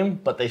their name,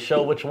 but they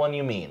show which one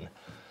you mean.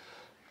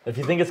 If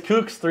you think it's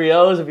Kooks, 3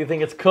 O's. If you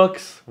think it's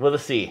Cooks, with a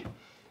C.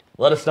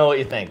 Let us know what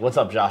you think. What's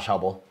up, Josh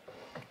Hubble?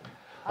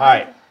 All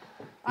right.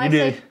 I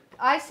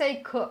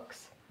say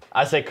Cooks.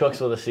 I say Cooks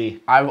with a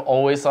C. I've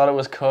always thought it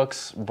was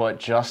Cooks, but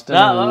Justin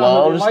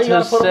loves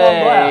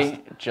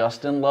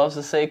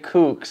to say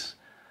Kooks.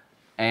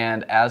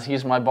 And as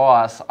he's my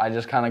boss, I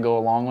just kind of go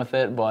along with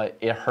it, but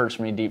it hurts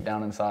me deep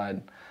down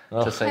inside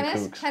to say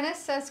Kooks. Kenneth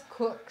says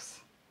Cooks.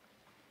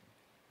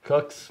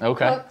 Cooks?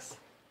 Okay. Cooks.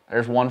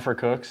 There's one for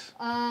Cooks.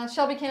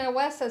 Shelby Canada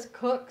West says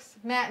Cooks.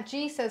 Matt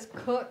G says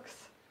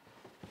Cooks.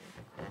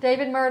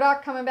 David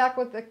Murdoch coming back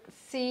with the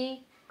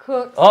C.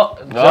 Cooks. Oh,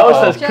 Joe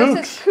says Joe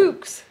Kooks. says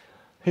Kooks.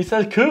 He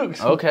said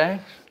Kooks. Okay,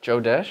 Joe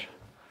Desch.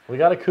 We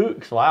got a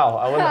Kooks. Wow,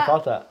 I wouldn't have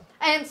thought that.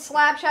 And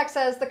Slab Shack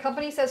says the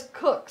company says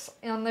Cooks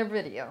on their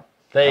video.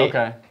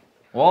 Okay.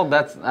 Well,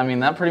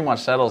 that pretty much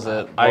settles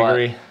it. I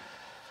agree.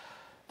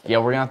 Yeah,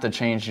 we're gonna have to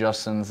change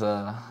Justin's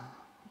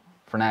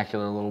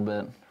vernacular a little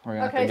bit. We're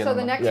gonna have to get so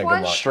the him next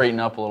one? straighten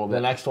up a little bit.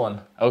 The next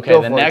one. Okay,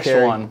 Go the for it, next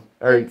Carrie. one.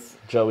 Or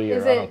Joey,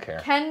 or I don't care.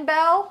 Ken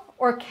Bell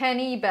or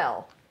Kenny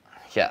Bell?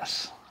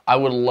 Yes. I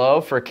would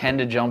love for Ken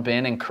to jump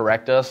in and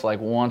correct us like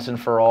once and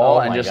for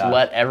all and just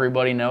let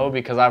everybody know,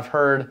 because I've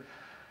heard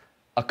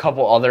a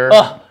couple other...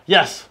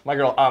 Yes,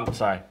 I'm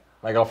sorry.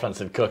 My girlfriend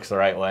said Cooks the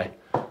right way.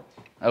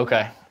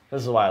 Okay.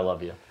 This is why I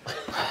love you.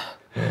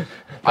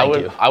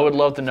 I would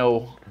love to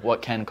know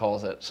what Ken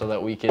calls it so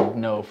that we could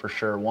know for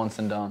sure once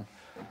and done.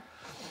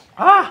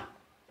 My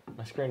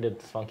screen did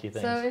funky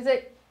things. So is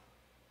it...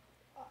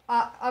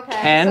 okay.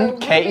 Ken, so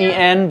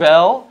K-E-N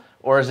Bell,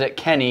 or is it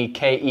Kenny,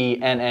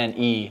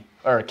 K-E-N-N-E,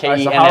 or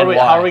K-E-N-N-Y? So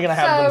how are we going to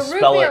have them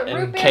spell it?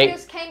 Root Beer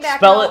just came back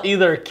spell out. it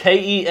either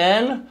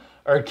K-E-N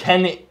or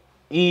K-E-N-N-I-E,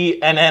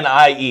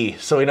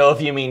 so we know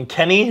if you mean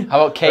Kenny.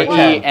 How about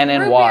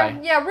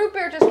K-E-N-N-Y? Root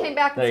Beer just came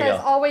back and There you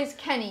says go. always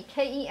Kenny,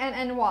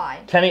 K-E-N-N-Y.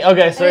 Kenny,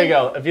 okay, so there you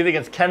go. If you think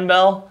it's Ken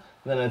Bell,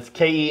 then it's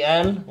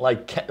K-E-N,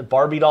 like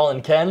Barbie doll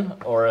and Ken,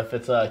 or if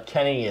it's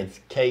Kenny, it's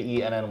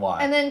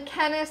K-E-N-N-Y. And then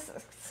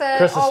Kenneth said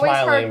Chris is always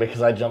smiling heard...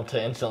 because I jumped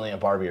to instantly a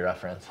Barbie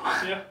reference.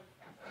 Yeah.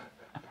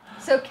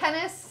 So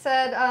Kenneth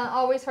said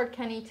always heard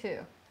Kenny too.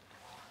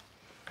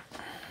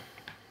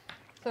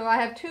 So I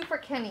have 2 for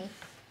Kenny.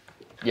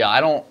 Yeah,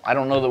 I don't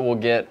know that we'll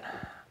get...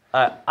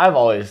 I've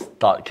always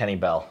thought Kenny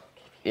Bell.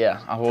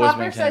 Yeah, I've always been Topper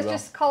Kenny says Bell.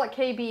 just call it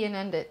KB and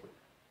end it.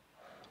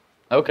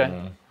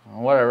 Okay,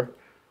 whatever.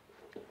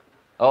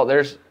 Oh,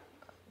 there's...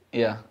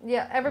 Yeah.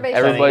 Yeah, everybody's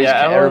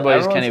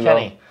Everybody's Kenny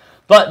Bell.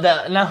 But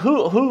now,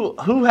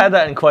 who had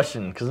that in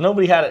question? Because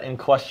nobody had it in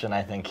question,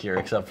 I think, here,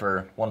 except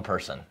for one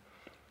person.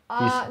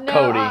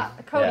 Cody.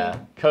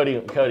 Cody.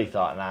 Yeah, Cody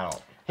thought, and I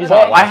don't.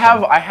 Well, I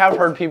have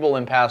heard people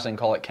in passing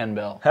call it Ken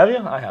Bell. Have you?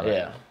 I haven't.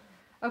 Yeah.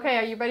 Okay,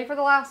 are you ready for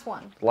the last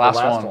one?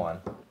 Last one.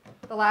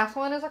 The last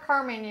one is a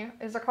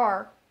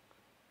car.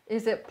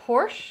 Is it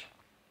Porsche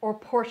or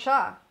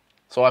Porsche?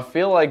 So I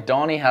feel like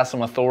Donny has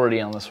some authority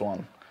on this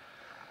one.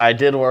 I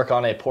did work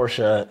on a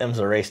Porsche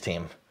IMSA race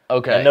team.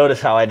 Okay. And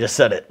notice how I just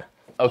said it.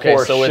 Okay,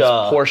 so it's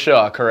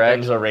Porsche,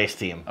 correct? IMSA race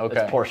team. Okay.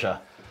 It's Porsche.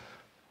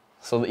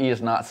 So the E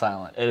is not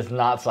silent. It is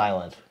not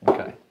silent.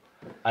 Okay.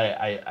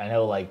 I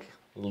know like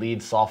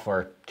lead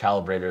software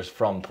calibrators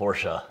from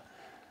Porsche.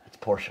 It's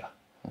Porsche.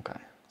 Okay.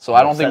 So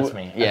I don't think... That's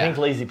me. I think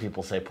lazy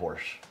people say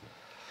Porsche.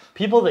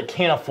 People that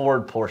can't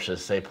afford Porsches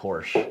say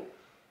Porsche.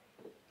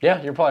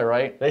 Yeah, you're probably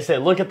right. They say,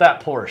 look at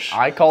that Porsche.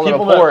 I call it a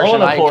People that Porsche, own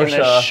and a I Porsche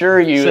can assure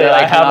you say, that I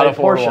have cannot a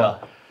afford Porsche.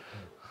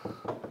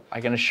 one. I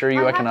can assure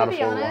you I cannot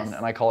afford one,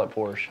 and I call it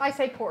Porsche. I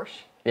say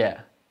Porsche.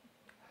 Yeah.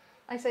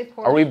 I say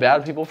Porsche. Are we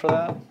bad people for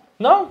that?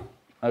 No.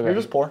 Okay. You're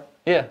just poor.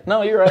 Yeah.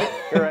 No, you're right.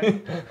 You're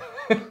right.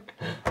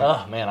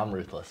 Oh, man, I'm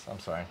ruthless. I'm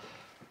sorry.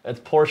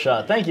 It's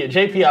Porsche. Thank you.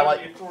 JP, I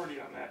like... authority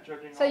on that,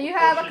 judging So all you the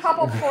have a Porsches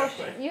couple in the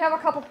Porsche. You have a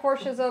couple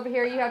Porsches over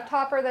here. You have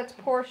Topper, that's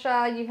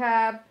Porsche. You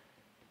have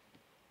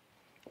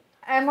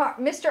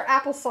Mr.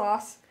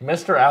 Applesauce.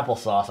 Mr.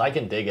 Applesauce. I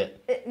can dig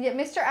it. Yeah,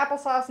 Mr.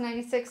 Applesauce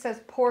 96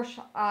 says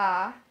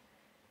Porsche.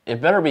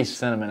 It better be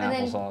cinnamon And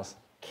then- applesauce.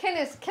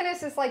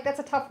 Kenneth is like, that's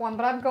a tough one,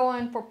 but I'm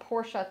going for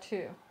Porsche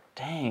too.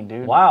 Dang,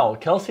 dude. Wow.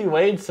 Kelsey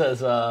Wade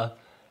says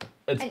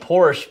it's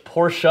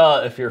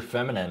Porsche if you're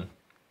feminine.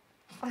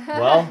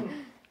 Well,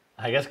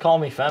 I guess call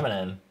me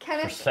feminine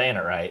for saying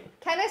it right.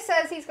 Kenneth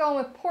says he's going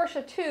with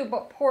Porsche too,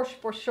 but Porsche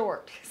for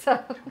short.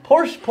 So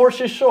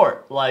Porsche is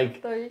short.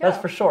 Like there you that's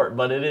go. for short,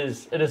 but it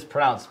is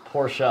pronounced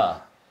Porsche.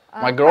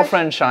 My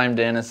girlfriend chimed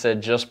in and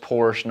said just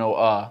Porsche,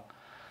 no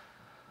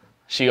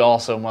She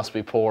also must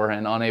be poor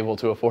and unable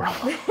to afford a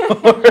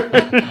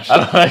I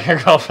don't like your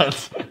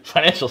girlfriend's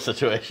financial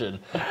situation.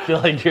 I feel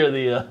like you're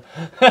the...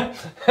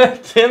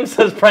 Tim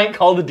says prank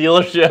call the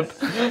dealership.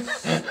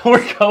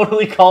 We're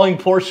totally calling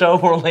Porsche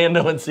of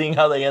Orlando and seeing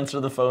how they answer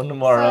the phone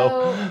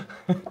tomorrow.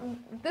 So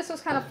this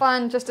was kind of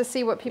fun just to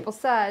see what people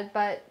said,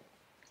 but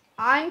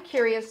I'm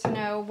curious to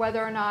know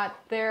whether or not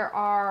there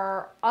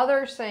are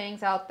other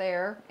sayings out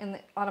there in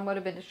the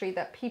automotive industry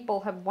that people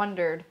have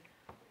wondered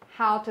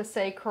how to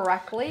say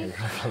correctly. Your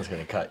girlfriend's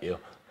going to cut you.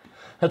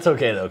 That's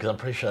okay, though, because I'm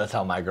pretty sure that's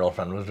how my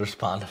girlfriend would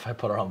respond if I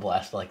put her on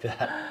blast like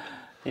that.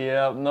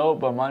 Yeah, no,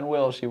 but mine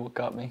will. She will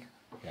cut me.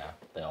 Yeah,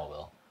 they all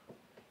will.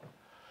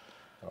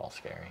 They're all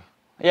scary.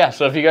 Yeah,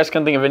 so if you guys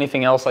can think of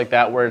anything else like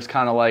that where it's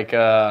kind of like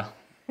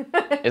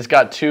it's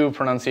got 2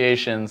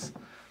 pronunciations,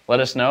 let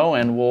us know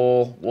and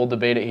we'll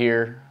debate it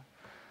here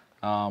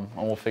and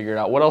we'll figure it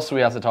out. What else do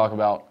we have to talk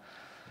about?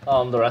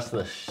 The rest of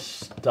the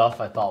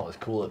stuff I thought was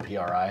cool at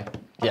PRI.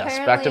 Yes,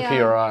 back to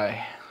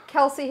PRI.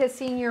 Kelsey has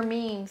seen your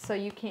meme, so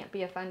you can't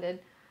be offended.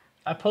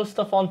 I post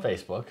stuff on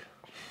Facebook.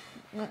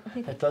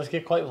 It does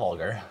get quite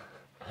vulgar.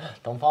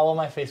 Don't follow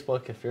my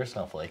Facebook if you're a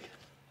snowflake.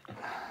 All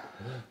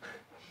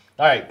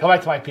right, go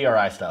back to my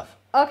PRI stuff.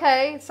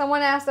 Okay,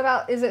 someone asked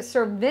about, is it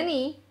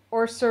Cervini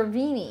or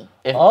Cervini?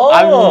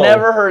 I've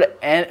never heard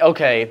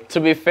okay, to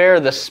be fair,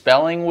 the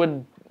spelling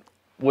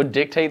would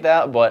dictate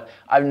that, but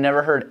I've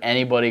never heard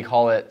anybody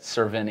call it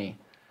Cervini.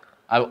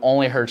 I've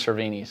only heard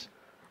Cervinis.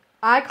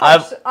 I call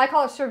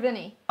it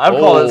Cervini. I've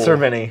called it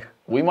Cervini.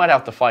 We might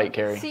have to fight,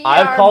 Carrie.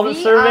 I've called it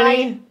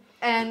Cervini.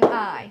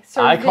 Cervini.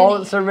 I call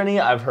it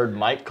Cervini. I've heard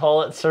Mike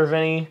call it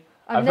Cervini.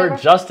 I've heard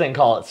Justin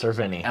call it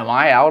Cervini. Am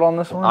I out on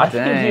this one? I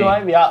think you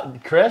might be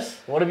out. Chris,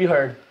 what have you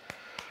heard?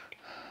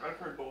 I've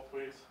heard both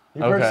ways.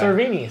 You've heard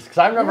Cervinis, because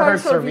I've never heard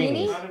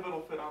Cervinis. None of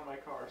it'll fit on my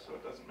car, so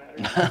it doesn't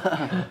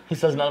matter. He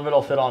says none of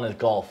it'll fit on his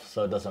Golf,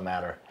 so it doesn't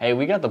matter. Hey,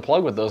 we got the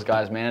plug with those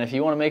guys, man. If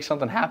you want to make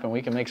something happen,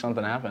 we can make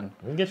something happen.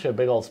 We can get you a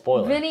big old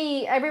spoiler.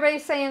 Vinny,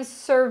 everybody's saying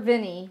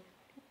Cervini.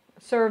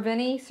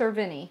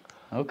 Cervini.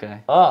 Okay.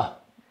 All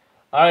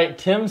right,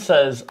 Tim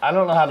says, I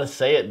don't know how to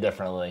say it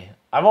differently.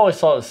 I've always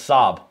thought it was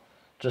Saab.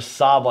 Just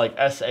Saab, like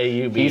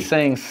S-A-U-B. He's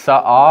saying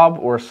Saab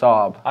or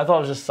Saab? I thought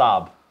it was just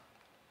Saab.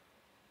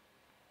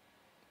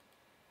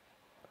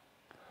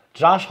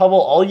 Josh Hubble,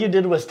 all you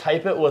did was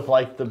type it with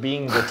like the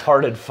being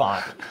retarded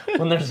font.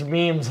 When there's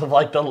memes of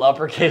like the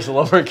uppercase,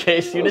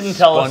 lowercase, you didn't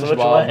tell us which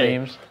way.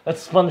 Memes.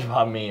 That's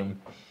SpongeBob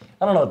meme.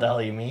 I don't know what the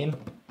hell you mean.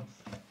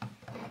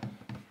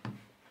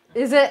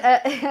 Is it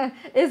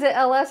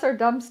LS or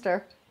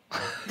dumpster?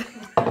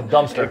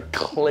 Dumpster.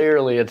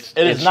 Clearly, it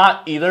is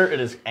not either. It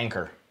is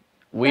Anchor.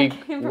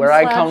 Where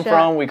I come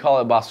from, we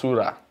call it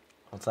basura.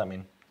 What's that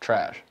mean?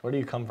 Trash. Where do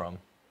you come from?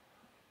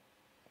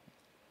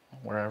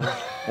 Wherever.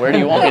 Where do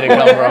you want me to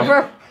come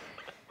from?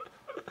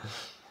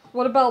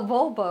 What about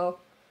Volvo?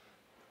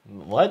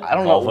 What? I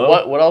don't know.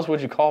 What else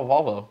would you call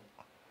Volvo?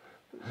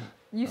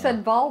 You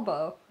said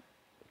Volvo.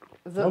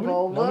 Is it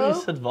Volvo? Nobody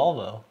said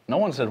Volvo. No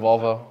one said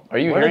Volvo. Are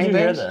you Where hearing did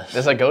you things? hear this?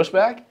 Is that ghost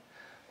back?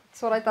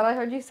 That's what I thought I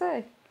heard you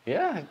say.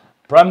 Yeah.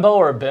 Brembo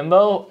or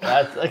Bimbo?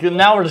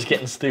 Now we're just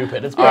getting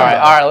stupid. It's all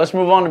right. Let's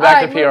move on to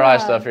back to PRI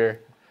stuff here.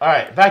 All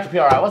right, back to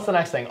PRI. What's the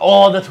next thing?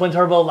 Oh, the twin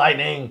turbo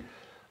Lightning.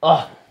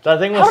 Oh, that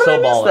thing was so baller. How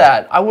did I miss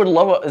that? I would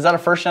love. Is that a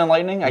first gen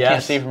Lightning? I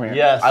can't see from here.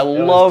 Yes. I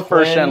love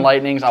first gen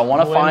Lightnings. I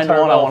want to find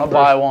one. I want to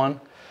buy one.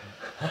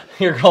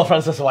 Your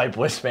girlfriend's this white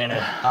boy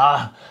Spanish.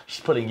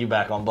 She's putting you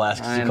back on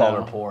blast because you called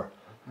her poor.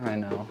 I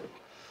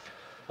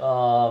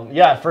know.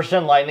 Yeah, first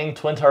gen Lightning,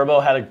 twin turbo,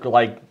 had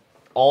a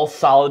all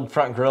solid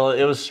front grille.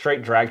 It was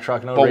straight drag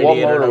truck, no radiator. But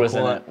what motor was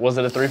in it? Was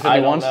it a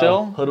 351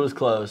 still? Hood was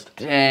closed.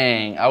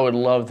 Dang, I would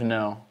love to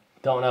know.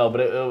 Don't know,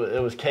 but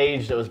it was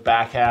caged. It was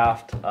back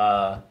halved.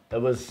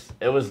 It was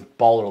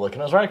baller looking.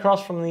 It was right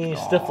across from the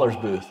Stifler's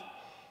booth.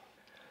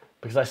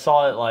 Because I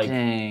saw it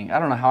Dang, I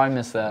don't know how I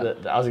missed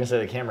that. I was gonna say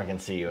the camera can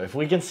see you. If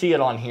we can see it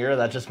on here,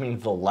 that just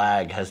means the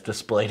lag has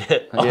displayed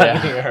it on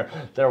here.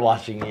 They're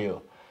watching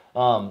you.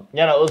 No,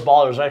 it was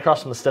baller. It was right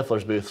across from the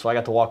Stifler's booth, so I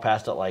got to walk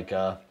past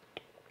it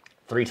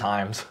 3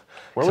 times.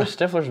 Where was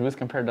Stifler's booth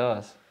compared to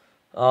us?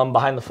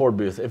 Behind the Ford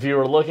booth. If you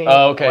were looking,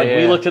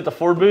 we looked at the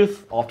Ford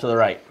booth off to the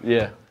right.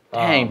 Yeah.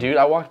 Dang, dude,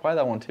 I walked by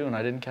that one too, and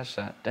I didn't catch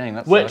that. Dang,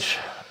 that's Which,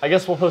 I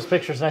guess we'll post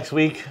pictures next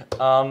week.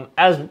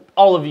 As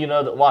all of you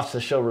know that watch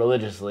the show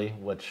religiously,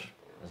 which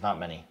is not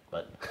many,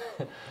 but...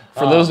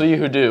 For those of you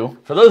who do.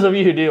 For those of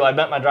you who do, I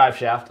bent my drive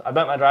shaft. I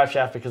bent my drive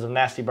shaft because of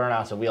nasty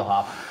burnouts at wheel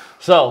hop.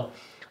 So,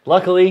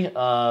 luckily,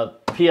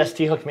 PST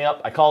hooked me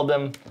up. I called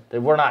them. They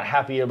were not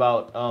happy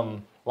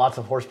about lots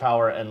of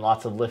horsepower and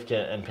lots of lift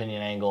kit and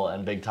pinion angle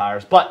and big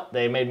tires, but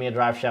they made me a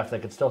drive shaft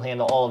that could still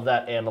handle all of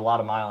that and a lot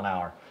of mile an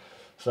hour.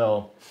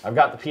 So I've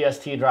got the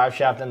PST drive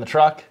shaft in the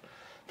truck,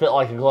 fit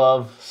like a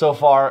glove. So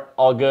far,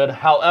 all good.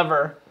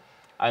 However,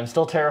 I'm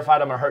still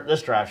terrified I'm gonna hurt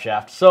this drive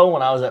shaft. So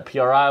when I was at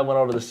PRI, I went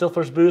over to the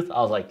Stifler's booth.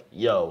 I was like,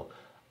 yo,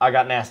 I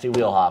got nasty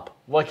wheel hop.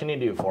 What can you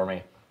do for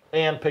me?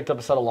 And picked up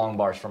a set of long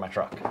bars for my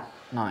truck.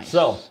 Nice.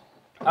 So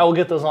I will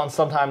get those on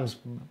sometimes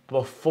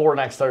before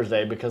next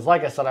Thursday because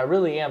like I said, I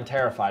really am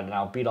terrified and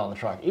I'll beat on the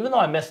truck, even though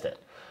I missed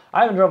it.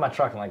 I haven't drove my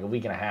truck in a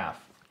week and a half.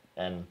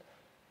 And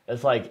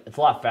it's a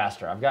lot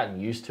faster. I've gotten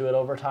used to it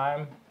over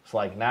time. It's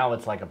now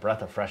it's like a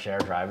breath of fresh air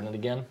driving it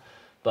again.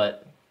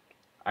 But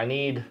I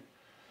need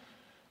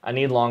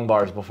long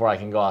bars before I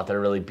can go out there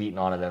really beating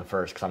on it in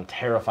first because I'm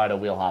terrified of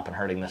wheel hop and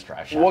hurting this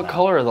drive shaft. What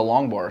color are the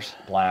long bars?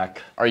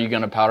 Black. Are you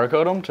going to powder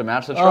coat them to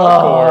match the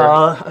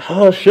truck?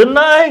 Or shouldn't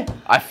I?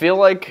 I feel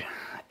like...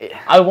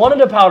 I wanted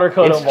to powder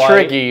coat them white. It's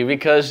tricky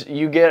because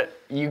you get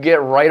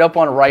right up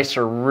on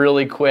ricer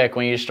really quick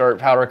when you start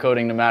powder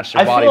coating to match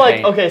your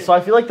body paint. So I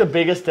feel like the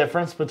biggest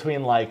difference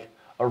between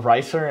a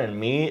ricer and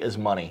me is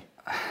money.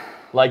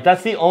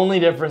 That's the only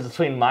difference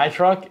between my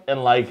truck and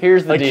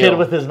here's the a deal. Kid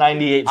with his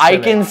 98 Civic. I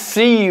can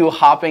see you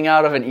hopping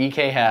out of an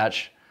EK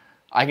hatch.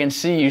 I can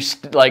see you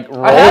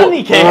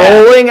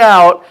rolling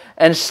out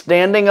and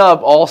standing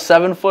up, all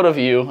 7 foot of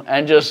you,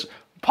 and just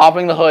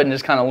popping the hood and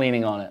just kind of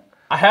leaning on it.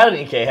 I had an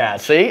EK hatch.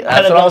 See,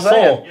 that's what I'm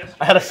saying.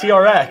 I had a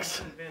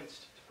CRX.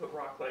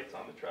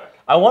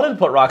 I wanted to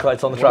put rock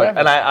lights on the truck,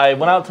 and I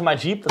went out to my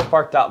Jeep that's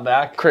parked out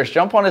back. Chris,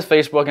 jump on his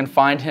Facebook and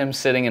find him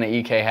sitting in an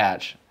EK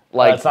hatch.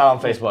 It's not on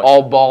Facebook.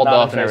 All balled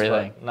up and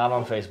everything. Not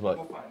on Facebook.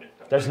 We'll find it.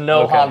 There's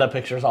no Honda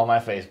pictures on my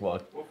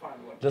Facebook. We'll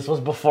find one. This was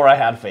before I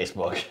had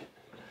Facebook.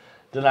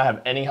 Did not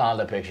have any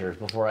Honda pictures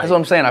before. That's what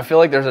I'm saying. I feel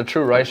like there's a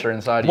true racer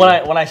inside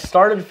when you. when I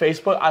started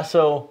Facebook,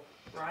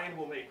 Ryan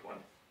will make one.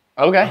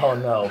 Okay. Oh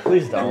no,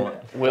 please don't.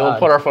 We'll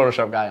put our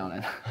Photoshop guy on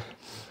it.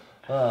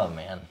 Oh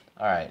man.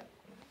 All right.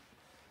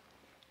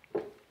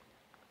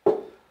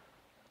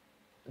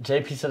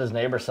 JP said his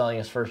neighbor's selling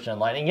his first gen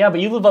Lightning. Yeah, but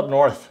you live up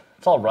north.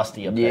 It's all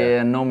rusty up there.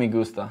 Yeah, no me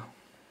gusta.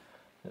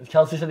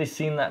 Kelsey said he's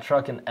seen that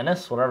truck in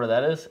Ennis, whatever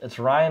that is. It's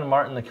Ryan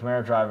Martin, the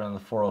Camaro driver in the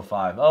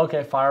 405. Oh,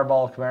 okay,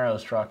 Fireball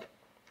Camaro's truck.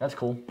 That's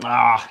cool.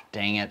 Ah,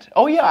 dang it.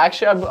 Oh, yeah,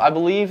 actually, I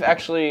believe, I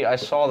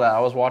saw that. I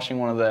was watching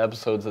one of the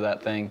episodes of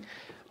that thing,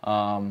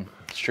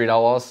 Street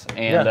Outlaws,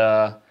 and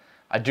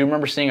I do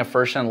remember seeing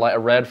a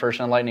red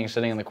first-gen Lightning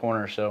sitting in the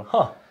corner, so.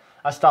 Huh.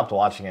 I stopped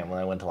watching it when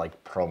I went to,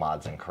 like, Pro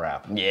Mods and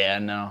crap. Yeah,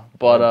 no.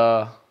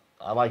 But,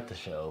 I like the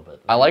show, but...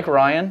 I like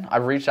Ryan.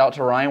 I've reached out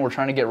to Ryan. We're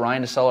trying to get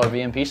Ryan to sell our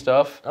VMP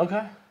stuff.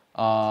 Okay.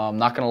 Not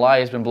going to lie,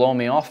 he's been blowing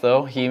me off,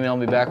 though. He emailed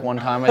me back one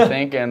time, I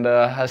think, and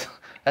has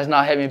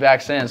not hit me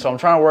back since. So I'm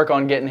trying to work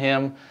on getting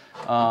him.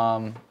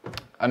 I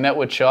met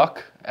with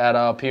Chuck at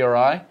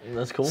PRI.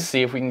 That's cool.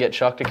 See if we can get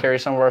Chuck to carry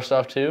some of our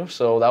stuff, too.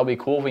 So that'll be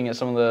cool if we can get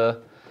some of the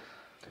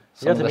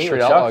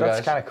Street Outlaw guys.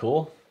 That's kind of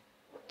cool.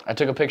 I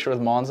took a picture with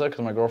Monza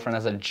because my girlfriend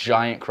has a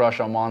giant crush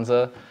on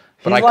Monza.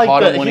 But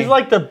he's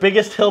like the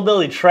biggest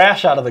hillbilly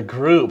trash out of the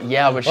group.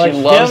 Yeah, but like she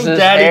loves his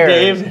Daddy hair.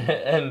 Dave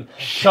and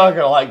Chuck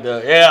are like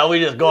we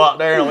just go out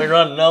there and we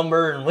run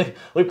numbers and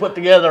we put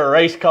together a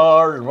race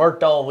car and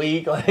worked all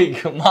week. Like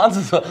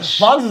Monza's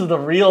the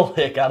real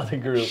hick out of the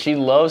group. She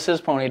loves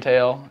his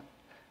ponytail,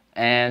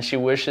 and she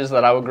wishes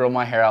that I would grow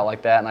my hair out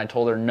like that. And I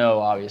told her no,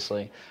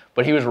 obviously.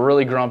 But he was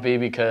really grumpy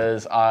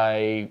because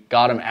I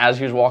got him as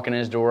he was walking in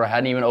his door. I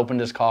hadn't even opened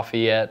his coffee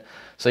yet.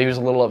 So he was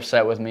a little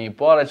upset with me,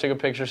 but I took a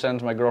picture, sent it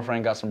to my girlfriend,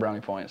 and got some brownie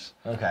points.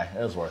 Okay,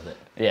 it was worth it.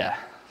 Yeah.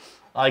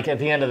 Like, at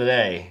the end of the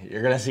day,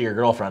 you're going to see your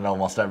girlfriend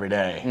almost every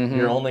day. Mm-hmm.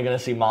 You're only going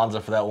to see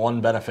Monza for that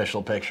one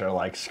beneficial picture.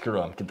 Like,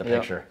 screw him, get the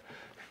picture.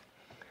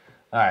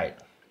 All right.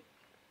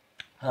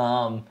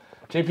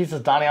 JP says,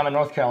 Donnie, I'm in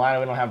North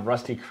Carolina. We don't have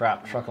rusty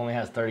crap. Truck only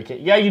has 30K.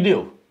 Yeah, you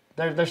do.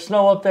 There's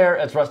snow up there.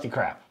 It's rusty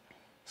crap.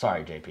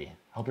 Sorry, JP.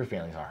 Hope your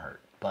feelings aren't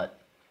hurt, but...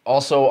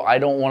 Also, I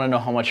don't want to know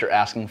how much you're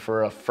asking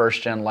for a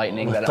first-gen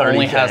Lightning that 30K.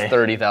 Only has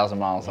 30,000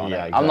 miles on it.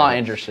 Exactly. I'm not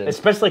interested.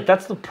 Especially, like,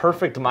 that's the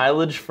perfect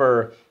mileage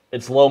for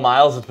its low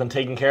miles. It's been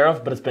taken care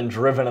of, but it's been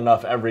driven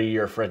enough every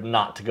year for it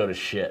not to go to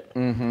shit.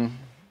 Mm-hmm.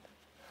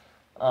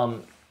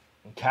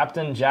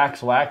 Captain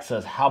Jax Wax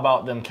says, how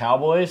about them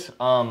Cowboys?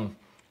 I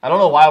don't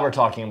know why we're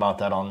talking about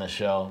that on this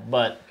show,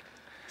 but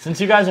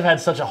since you guys have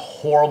had such a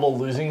horrible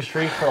losing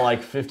streak for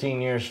like 15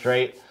 years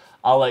straight,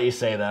 I'll let you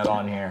say that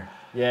on here.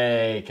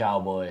 Yay,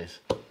 Cowboys.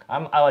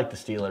 I like the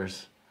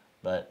Steelers,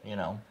 but, you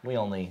know, we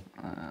only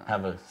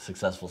have a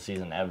successful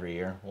season every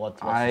year.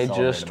 What's I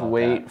just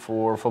wait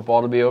for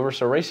football to be over,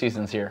 so race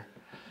season's here.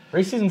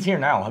 Race season's here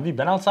now. Have you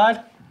been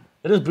outside?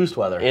 It is boost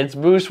weather. It's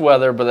boost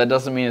weather, but that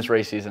doesn't mean it's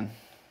race season.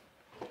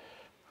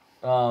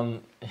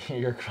 Your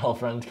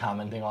girlfriend's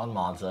commenting on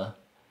Monza.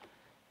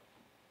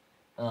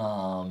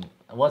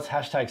 What's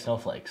hashtag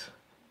snowflakes?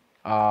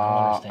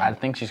 I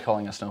think she's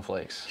calling us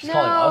snowflakes. She's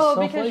calling us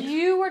snowflakes? Because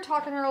you were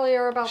talking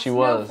earlier about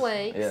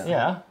snowflakes.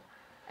 Yeah.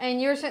 And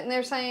you're sitting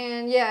there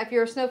saying, yeah, if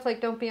you're a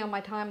snowflake, don't be on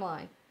my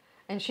timeline.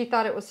 And she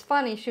thought it was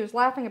funny. She was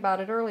laughing about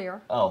it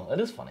earlier. Oh,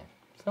 it is funny.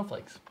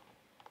 Snowflakes.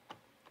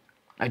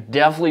 I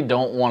definitely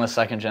don't want a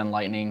second-gen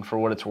Lightning for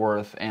what it's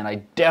worth, and I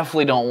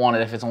definitely don't want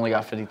it if it's only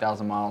got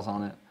 50,000 miles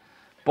on it.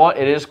 But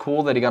it is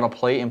cool that he got a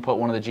plate and put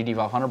one of the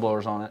GT500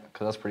 blowers on it,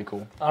 because that's pretty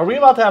cool. Are we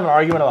about to have an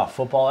argument about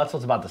football? That's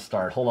what's about to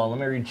start. Hold on, let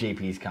me read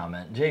JP's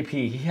comment. JP,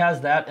 he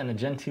has that and a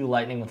Gen 2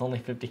 Lightning with only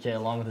 50K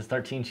along with his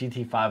 13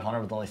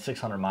 GT500 with only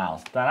 600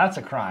 miles. Now, that's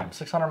a crime.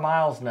 600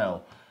 miles?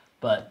 No.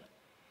 But...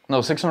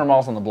 No, 600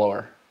 miles on the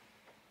blower.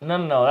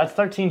 No. That's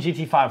 13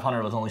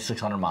 GT500 with only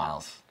 600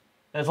 miles.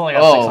 It's only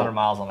got 600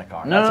 miles on the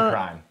car. That's a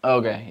crime.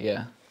 Okay,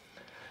 yeah.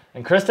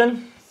 And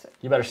Kristen,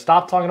 you better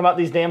stop talking about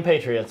these damn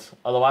Patriots.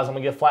 Otherwise, I'm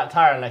going to get a flat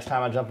tire the next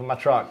time I jump in my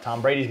truck.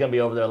 Tom Brady's going to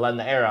be over there letting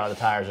the air out of the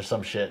tires or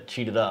some shit.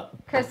 Cheated up.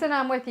 Kristen,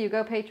 I'm with you.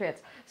 Go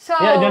Patriots. So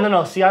yeah,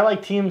 no. See, I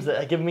like teams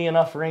that give me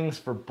enough rings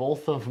for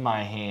both of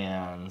my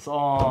hands.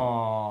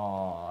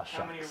 Oh, shucks.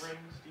 How many rings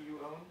do you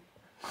own?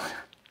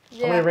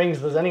 Yeah. How many rings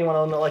does anyone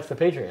own that likes the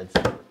Patriots?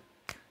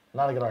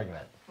 Not a good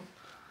argument.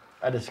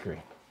 I disagree.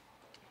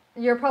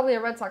 You're probably a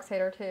Red Sox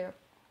hater, too.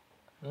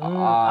 I'm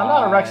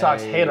not a Red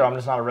Sox hater. I'm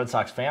just not a Red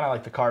Sox fan. I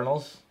like the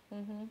Cardinals.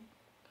 Mm-hmm.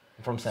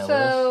 I'm from St. Louis.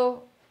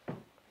 So,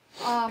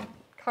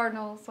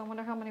 Cardinals, I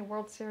wonder how many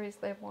World Series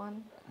they've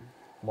won.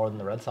 More than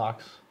the Red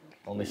Sox.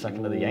 Only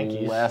second to the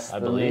Yankees, Less I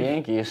than believe. the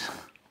Yankees.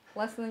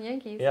 Less than the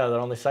Yankees. Yeah, they're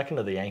only second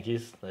to the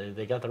Yankees.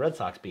 They got the Red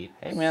Sox beat.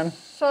 Hey, man.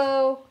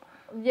 So,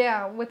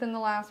 yeah, within the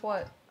last,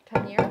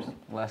 10 years?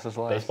 Less is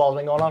less. Baseball's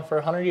been going on for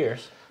 100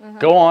 years. Mm-hmm.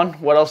 Go on.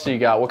 What else do you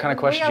got? What kind of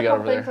questions you got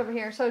over there? We got a couple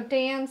things over here. So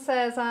Dan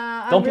says,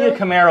 don't be a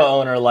Camaro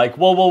owner like,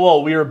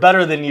 whoa, we were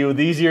better than you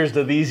these years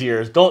to these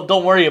years.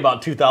 Don't worry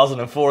about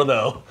 2004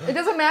 though. It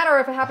doesn't matter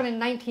if it happened in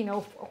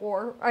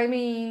 1904. I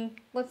mean,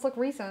 let's look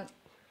recent.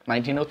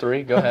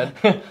 1903. Go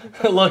ahead.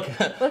 Look,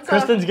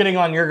 Kristen's getting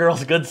on your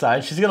girl's good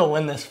side. She's gonna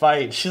win this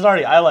fight.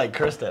 I like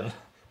Kristen.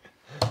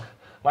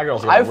 My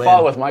girl's gonna win. I've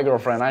fought with my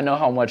girlfriend. I know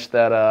how much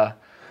that.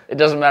 It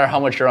doesn't matter how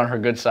much you're on her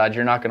good side.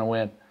 You're not gonna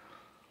win.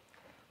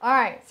 All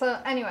right. So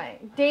anyway,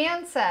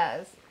 Dan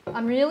says,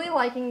 I'm really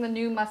liking the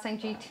new Mustang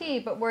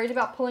GT, but worried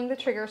about pulling the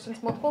trigger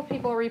since multiple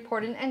people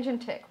reported an engine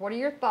tick. What are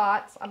your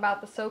thoughts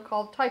about the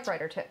so-called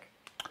typewriter tick?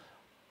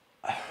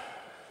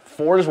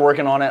 Ford is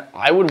working on it.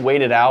 I would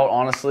wait it out,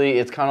 honestly.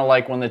 It's kind of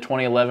like when the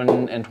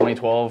 2011 and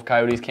 2012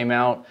 Coyotes came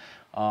out.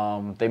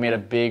 They made a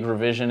big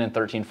revision in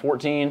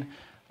 13-14.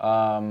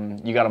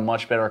 You got a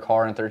much better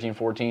car in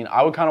 13-14.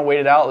 I would kind of wait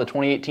it out. The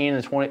 2018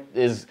 and the 20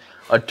 is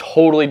a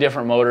totally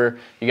different motor.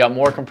 You got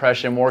more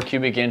compression, more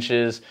cubic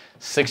inches,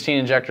 16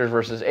 injectors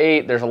versus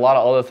 8. There's a lot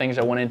of other things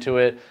that went into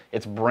it.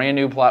 It's a brand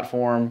new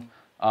platform.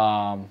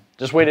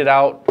 Just wait it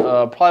out.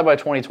 Probably by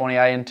 2020.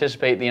 I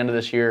anticipate the end of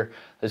this year,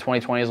 the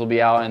 2020s will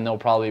be out and they'll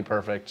probably be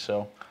perfect.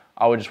 So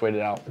I would just wait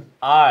it out.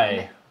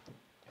 I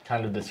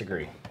kind of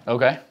disagree.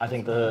 Okay. I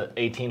think the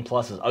 18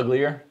 Plus is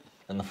uglier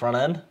in the front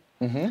end.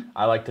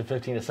 I like the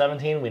 15 to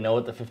 17. We know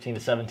what the 15 to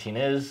 17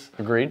 is.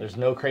 Agreed. There's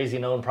no crazy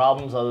known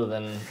problems other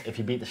than if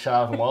you beat the shit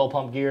out of them oil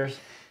pump gears.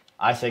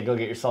 I say go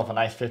get yourself a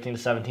nice 15 to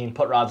 17,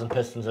 put rods and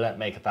pistons in it,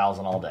 make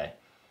 1,000 all day.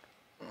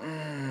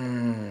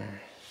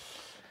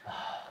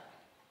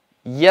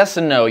 Yes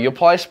and no. You'll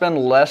probably spend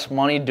less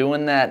money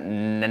doing that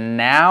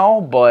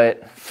now,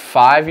 but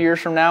 5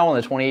 years from now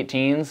when the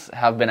 2018s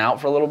have been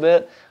out for a little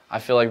bit, I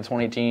feel like the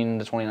 2018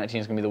 to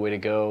 2019 is going to be the way to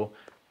go,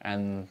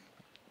 and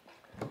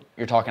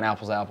you're talking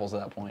apples to apples at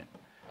that point.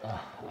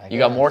 You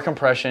got more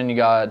compression, you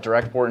got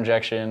direct port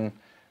injection.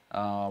 There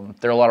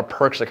are a lot of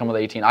perks that come with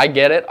the 18. I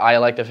get it. I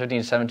like the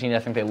 15 to 17. I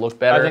think they look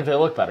better. I think they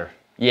look better.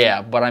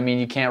 Yeah, but I mean,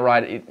 you can't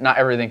ride, not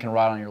everything can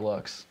ride on your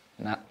looks.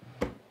 Not,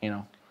 you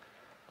know.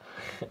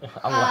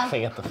 I'm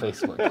laughing at the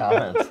Facebook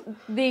comments.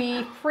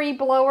 The free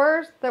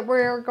blowers that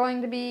we're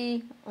going to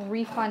be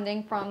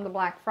refunding from the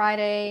Black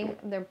Friday,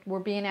 we're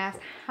being asked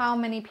how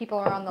many people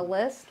are on the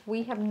list.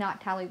 We have not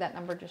tallied that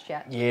number just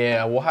yet.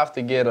 Yeah, we'll have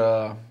to get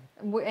a...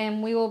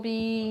 And we will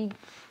be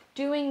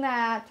doing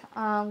that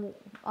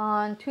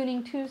on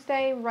Tuning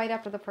Tuesday right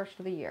after the first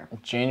of the year.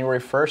 January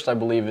 1st, I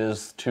believe,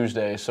 is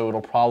Tuesday, so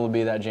it'll probably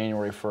be that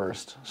January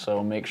 1st.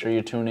 So make sure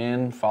you tune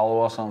in,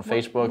 follow us on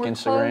Facebook, we're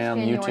Instagram,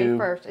 closed January YouTube.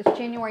 1st. It's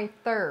January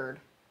 3rd.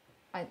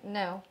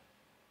 No.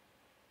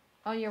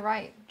 Oh, you're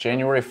right.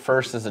 January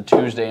 1st is a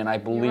Tuesday, and I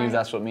believe right.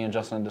 that's what me and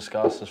Justin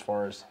discussed as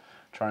far as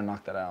trying to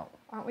knock that out.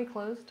 Aren't we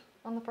closed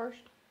on the 1st?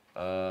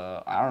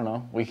 I don't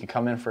know. We could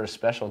come in for a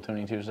special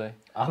Tuning Tuesday.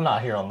 I'm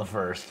not here on the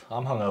 1st.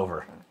 I'm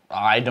hungover.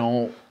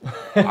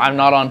 I'm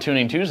not on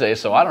Tuning Tuesday,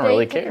 so I don't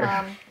really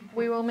care.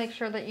 We will make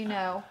sure that you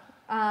know.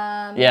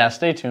 Yeah,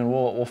 stay tuned.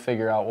 We'll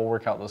figure out. We'll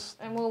work out this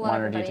and we'll let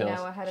minor everybody details.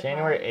 know ahead of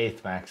January time.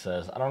 8th, Max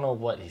says. I don't know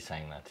what he's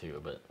saying that to,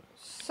 but...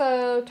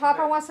 So,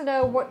 Topper wants to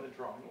know The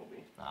drawing will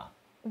be.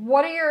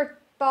 what are your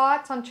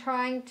thoughts on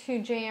trying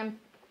to jam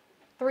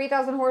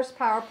 3,000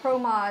 horsepower Pro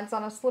Mods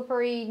on a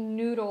slippery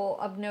noodle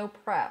of no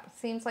prep?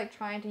 Seems like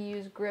trying to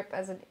use grip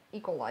as an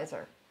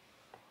equalizer.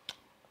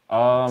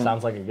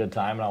 Sounds like a good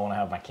time, and I want to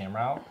have my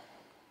camera out.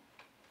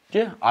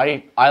 Yeah,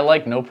 I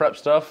like no prep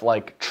stuff,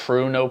 like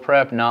true no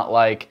prep, not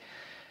like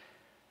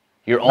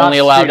you're only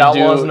allowed to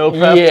do. Outlaws, no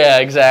prep. Yeah,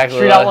 exactly.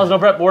 Street Outlaws, no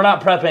prep. We're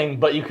not prepping,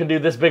 but you can do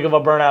this big of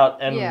a burnout,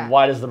 and Yeah.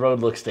 why does the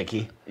road look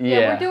sticky?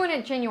 Yeah, we're doing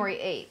it January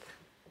 8th.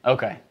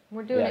 Okay.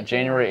 We're doing it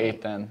January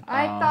 8th then.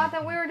 I thought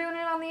that we were doing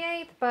it on the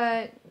 8th,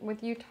 but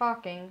with you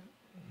talking,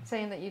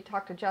 saying that you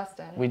talked to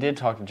Justin. We did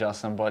talk to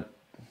Justin, but,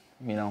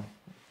 you know,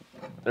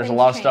 there's a Things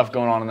lot of change. stuff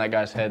going on in that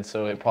guy's head,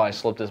 so it probably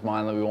slipped his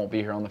mind that we won't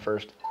be here on the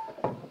 1st.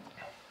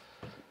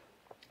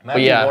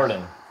 Matthew yeah.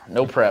 Gordon,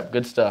 No prep.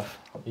 Good stuff.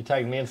 you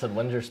tagged me and said,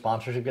 when's your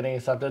sponsorship getting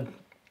accepted?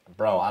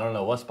 Bro, I don't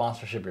know what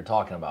sponsorship you're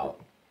talking about.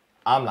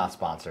 I'm not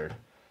sponsored.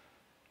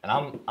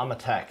 And I'm a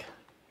tech.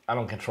 I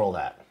don't control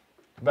that.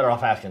 Better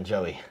off asking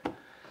Joey.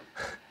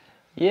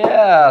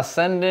 Yeah,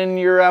 send in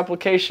your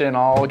application.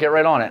 I'll get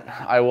right on it.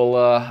 I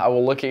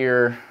will look at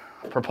your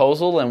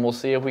proposal and we'll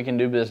see if we can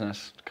do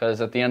business.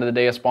 Because at the end of the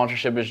day, a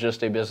sponsorship is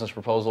just a business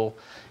proposal.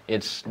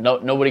 It's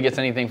nobody gets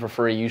anything for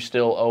free. You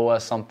still owe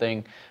us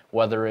something,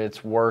 whether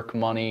it's work,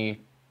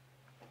 money,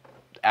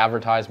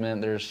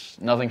 advertisement. There's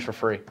nothing's for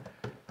free.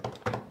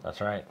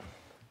 That's right.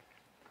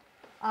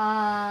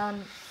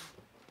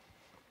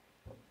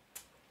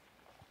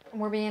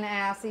 We're being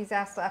asked, he's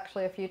asked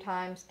actually a few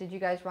times, did you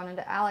guys run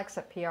into Alex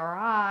at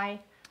PRI?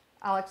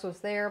 Alex was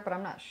there, but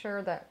I'm not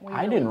sure that we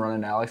I didn't run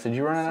into Alex. Did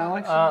you run into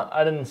Alex?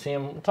 I didn't see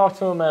him. Talked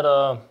to him at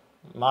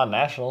Mod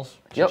Nationals.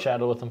 Yep.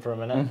 Chatted with him for a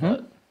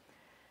minute.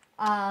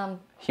 But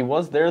He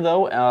was there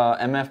though.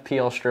 MFP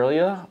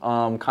Australia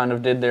kind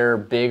of did their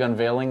big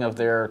unveiling of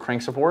their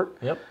crank support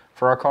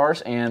for our cars,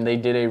 and they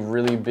did a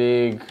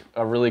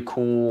really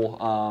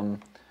cool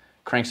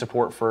crank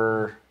support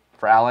for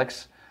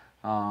Alex.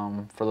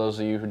 For those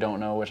of you who don't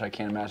know, which I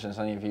can't imagine it's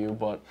any of you,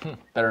 but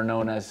better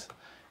known as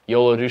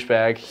YOLO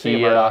Douchebag.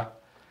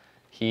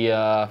 He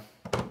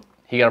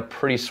got a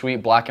pretty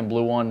sweet black and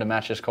blue one to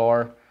match his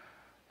car.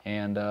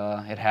 and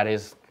it had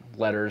his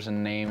letters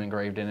and name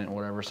engraved in it and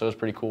whatever. So it was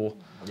pretty cool.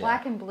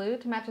 Black and blue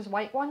to match his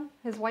white one.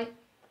 His white.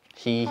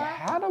 He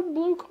had a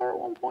blue car at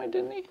one point,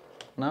 didn't he?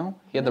 No,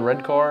 he had the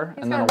red car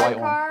and then a white one. He's got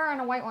a red car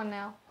and a white one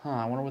now. Huh,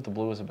 I wonder what the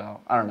blue is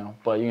about. I don't know,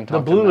 but you can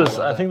talk. The blue is,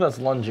 I think that's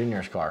Lund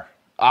Jr.'s car.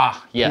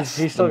 Ah, yes.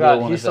 He's still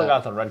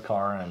got the red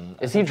car, and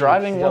is he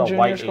driving Lund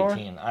Jr.'s car?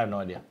 18. I have no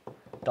idea.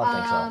 Don't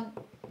think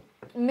so.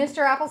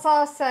 Mr.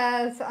 Applesauce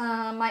says,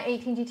 my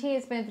 18 GT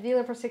has been at the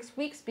dealer for 6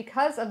 weeks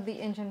because of the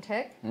engine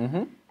tick.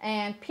 Mm-hmm.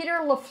 And Peter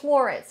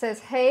LaFloret says,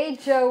 hey,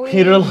 Joey.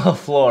 Peter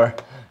LaFleur.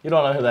 You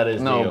don't know who that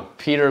is, do you? No,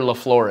 Peter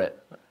LaFloret.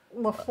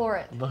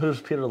 LaFloret. But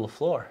who's Peter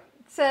LaFleur?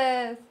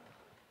 Says,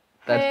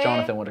 that's hey.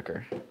 Jonathan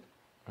Whitaker.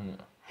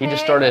 He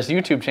just started his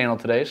YouTube channel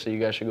today, so you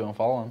guys should go and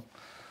follow him.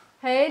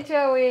 Hey,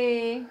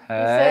 Joey.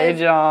 Hey,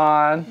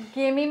 John.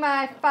 Give me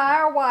my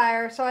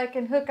Firewire so I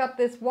can hook up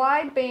this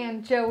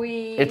wideband,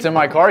 Joey. It's in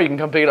my car. You can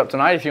come pick it up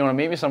tonight if you want to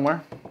meet me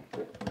somewhere.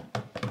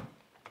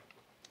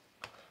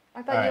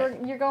 I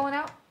thought you're going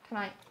out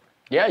tonight.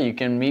 Yeah, you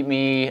can meet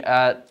me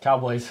at...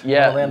 Cowboys.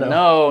 Yeah, Orlando.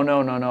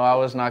 No. I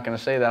was not going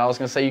to say that. I was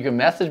going to say you can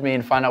message me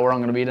and find out where I'm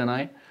going to be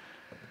tonight.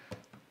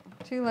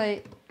 Too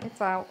late.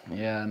 It's out.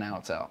 Yeah, now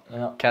it's out.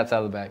 Yep. Cat's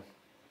out of the bag.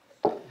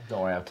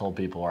 Don't worry, I've told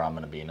people where I'm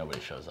going to be. Nobody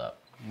shows up.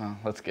 No,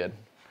 that's good.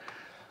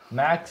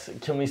 Max,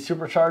 can we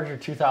supercharge your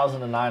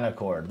 2009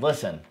 Accord?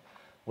 Listen,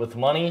 with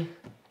money,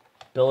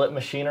 billet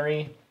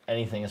machinery,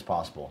 anything is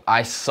possible.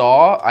 I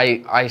saw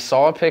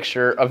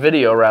a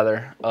video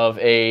rather, of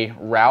a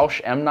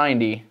Roush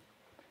M90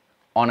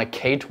 on a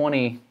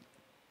K20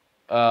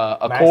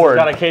 Accord. Max has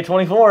got a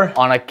K24.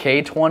 On a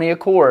K20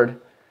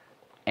 Accord,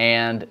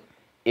 and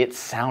it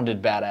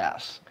sounded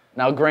badass.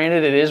 Now,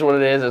 granted, it is what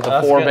it is. It's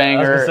a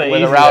four-banger with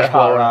a Roush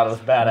blower.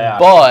 Badass.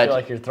 But I feel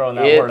like you're throwing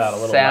that word out a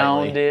little it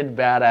sounded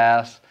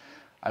badass.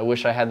 I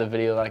wish I had the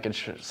video that I could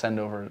send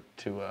over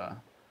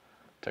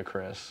to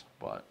Chris,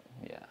 but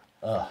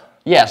yeah.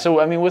 Yeah, so,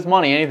 I mean, with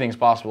money, anything's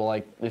possible.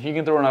 Like, if you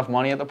can throw enough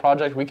money at the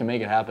project, we can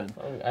make it happen.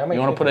 You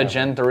want to put a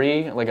Gen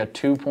 3, like a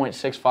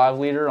 2.65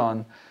 liter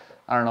on,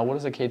 I don't know, what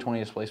is a K20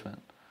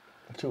 displacement?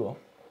 2.0.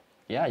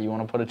 Yeah, you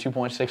want to put a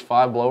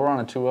 2.65 blower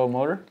on a 2.0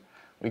 motor?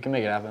 We can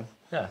make it happen.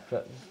 Yeah,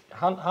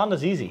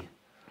 Honda's easy.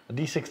 A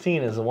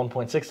D16 is a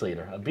 1.6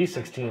 liter. A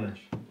B16...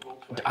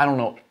 I don't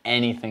know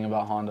anything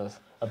about Hondas.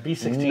 A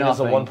B16 is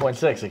a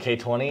 1.6. A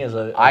K20 is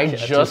a I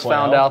just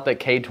found out that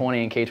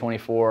K20 and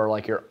K24 are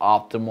like your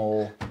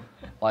optimal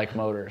like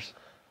motors.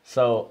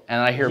 So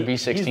and I hear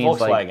B16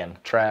 is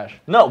like trash.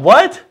 No,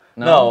 what?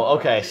 No.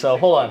 Okay, so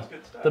hold on.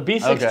 The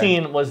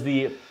B16 was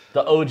the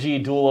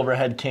OG dual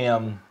overhead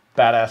cam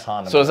badass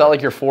Honda. So is that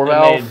like your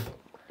 4-valve?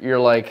 You're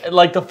like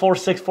the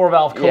 4.6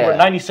 4-valve Cobra,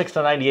 96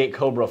 to 98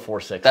 Cobra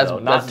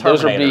 4.6.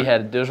 Those are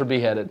B-headed. Those are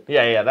B-headed.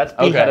 Yeah, that's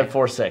B-headed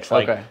 4.6.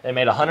 Like they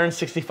made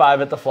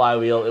 165 at the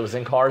flywheel. It was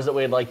in cars that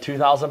weighed like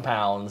 2,000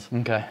 pounds.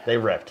 Okay. They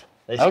ripped.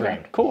 They screamed.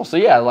 Okay, cool. So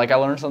yeah, like I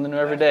learned something new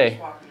every day.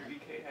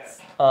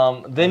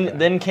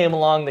 Then came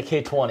along the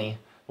K20,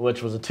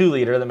 which was a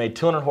 2-liter that made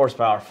 200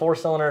 horsepower,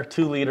 4-cylinder,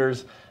 2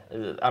 liters.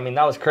 I mean,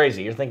 that was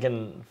crazy. You're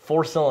thinking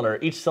 4-cylinder,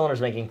 each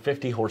cylinder's making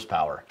 50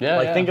 horsepower.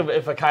 Yeah, think of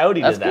if a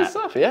Coyote did that. That's good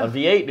stuff, yeah. A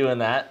V8 doing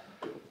that,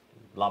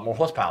 a lot more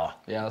horsepower.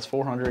 Yeah, that's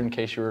 400 in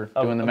case you were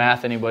doing the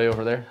math, anybody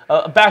over there.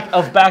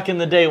 Back in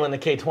the day when the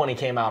K20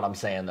 came out, I'm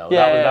saying, though.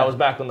 That was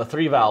back when the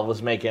 3-valve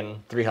was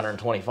making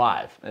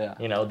 325. Yeah.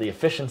 You know, the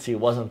efficiency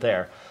wasn't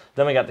there.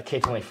 Then we got the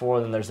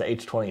K24, then there's the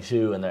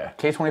H22 in there.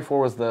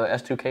 K24 was the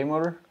S2K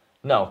motor?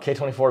 No,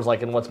 K24 is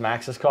like in what's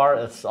Max's car.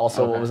 It's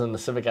also what was in the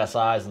Civic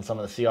SIs and some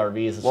of the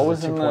CRVs. It's what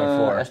was in the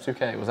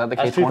S2K? Was that the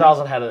K20?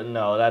 S2000 had it.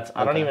 No, that's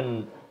I don't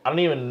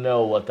even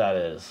know what that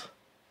is.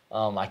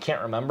 I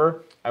can't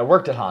remember. I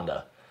worked at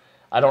Honda.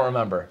 I don't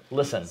remember.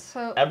 Listen,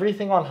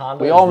 everything on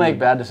Honda. We all make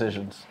bad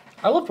decisions.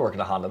 I loved working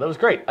at Honda. That was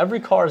great. Every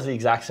car is the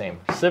exact same.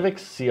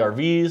 Civics,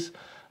 CRVs,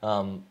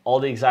 all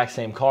the exact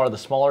same car. The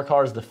smaller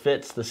cars, the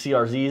Fits, the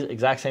CRZs,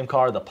 exact same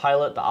car. The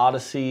Pilot, the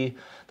Odyssey,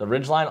 the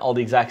Ridgeline, all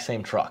the exact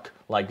same truck.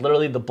 Like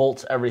literally the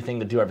bolts, everything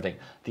to do everything.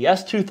 The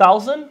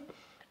S2000,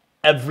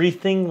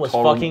 everything was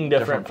fucking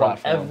different from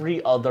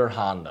every other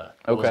Honda.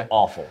 It was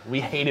awful. We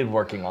hated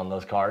working on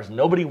those cars.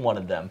 Nobody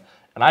wanted them.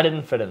 And I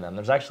didn't fit in them.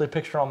 There's actually a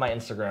picture on my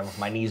Instagram of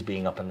my knees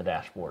being up in the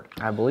dashboard.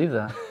 I believe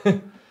that.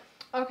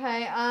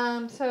 Okay,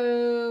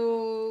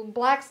 so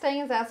Black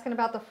Stang is asking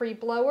about the free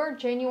blower,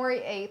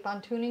 January 8th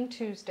on Tuning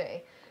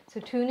Tuesday. So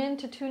tune in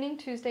to Tuning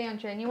Tuesday on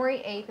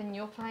January 8th, and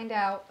you'll find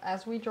out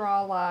as we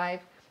draw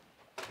live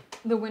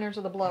the winners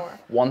of the blower.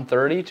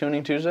 1:30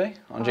 Tuning Tuesday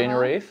on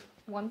January 8th?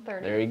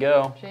 1:30. There you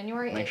go.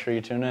 January 8th. Make sure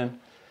you tune in.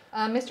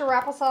 Mr.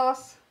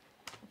 Applesauce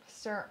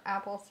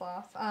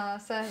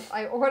says,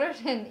 I ordered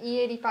an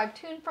E85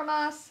 tune from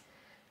us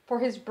for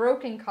his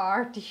broken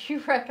car. Do you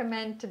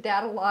recommend to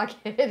data log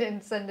it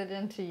and send it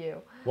in to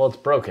you? Well, it's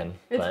broken.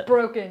 It's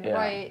broken,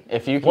 right.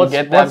 If you can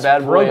get that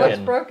bad boy. What's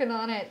broken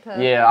on it?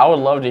 Yeah, I would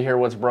love to hear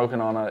what's broken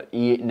on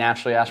a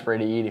naturally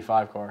aspirated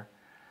E85 car.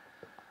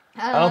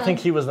 I don't think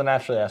he was the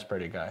naturally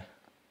aspirated guy.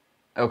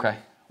 Okay.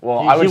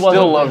 Well, I would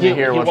still love to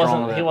hear what's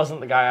wrong with it. He wasn't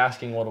the guy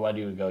asking, what do I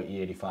do to go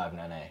E85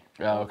 and NA.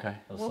 Oh, okay.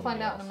 We'll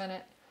find out in a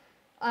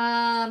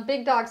minute.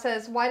 Big Dog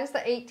says, why does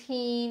the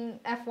 18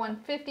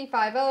 F-150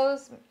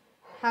 5.0s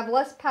have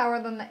less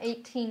power than the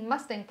 18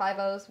 Mustang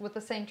 5.0s with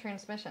the same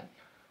transmission?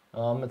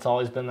 It's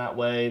always been that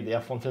way. The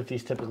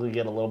F-150s typically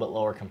get a little bit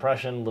lower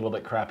compression, a little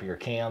bit crappier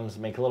cams,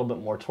 make a little bit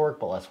more torque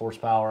but less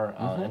horsepower,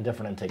 and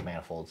different intake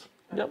manifolds.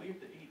 I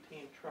believe the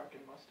 18 truck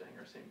and Mustang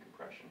are same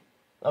compression.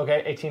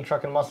 Okay, 18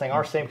 truck and Mustang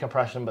are same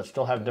compression but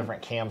still have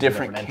different cams.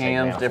 Different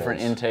cams, different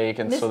intake,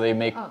 and so they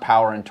make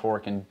power and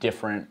torque in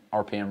different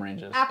RPM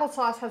ranges.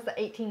 Applesauce has the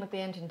 18 with the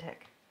engine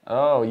tick.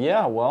 Oh,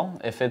 yeah, well,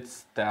 if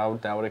it's,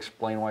 that would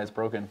explain why it's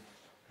broken.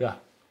 Yeah.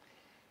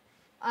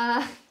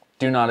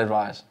 Do not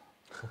advise.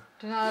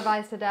 Do not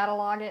advise to data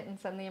log it and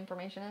send the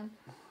information in?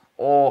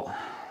 Well,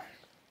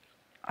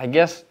 I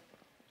guess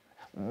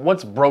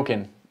what's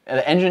broken?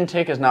 The engine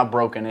tick is not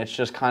broken. It's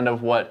just kind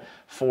of what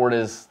Ford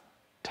is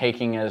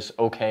taking as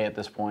okay at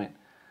this point.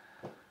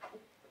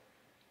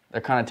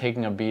 They're kind of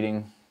taking a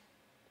beating.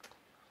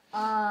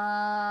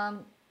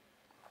 Hold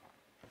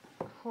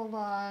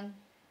on.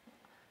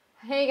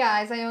 Hey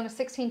guys, I own a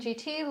 16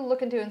 GT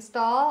looking to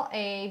install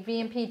a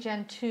VMP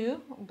Gen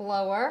 2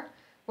 blower.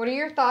 What are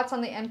your thoughts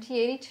on the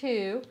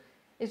MT82?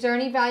 Is there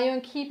any value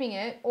in keeping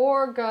it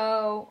or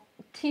go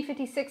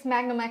T56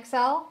 Magnum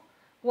XL?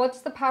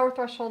 What's the power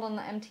threshold on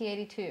the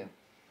MT82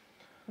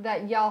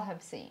 that y'all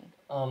have seen?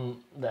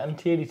 The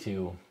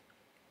MT82,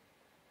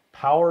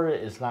 power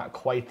is not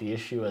quite the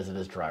issue as it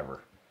is driver.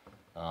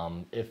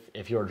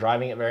 If you're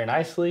driving it very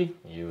nicely,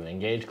 you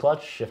engage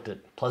clutch, shift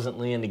it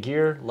pleasantly into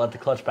gear, let the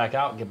clutch back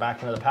out, get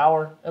back into the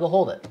power, it'll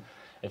hold it.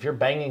 If you're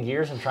banging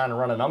gears and trying to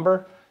run a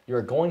number,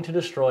 you're going to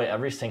destroy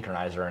every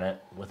synchronizer in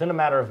it within a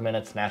matter of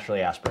minutes,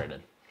 naturally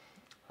aspirated.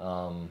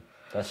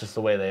 That's just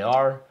the way they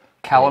are.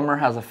 Calimer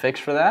has a fix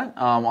for that.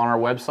 On our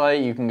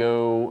website, you can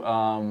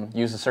go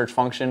use the search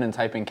function and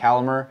type in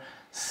Calimer,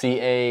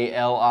 C-A-L-I-M-E-R.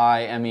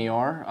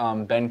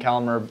 Ben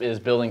Calimer is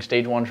building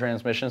stage 1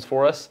 transmissions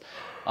for us.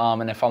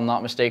 And if I'm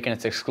not mistaken,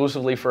 it's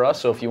exclusively for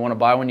us. So if you want to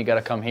buy one, you got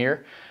to come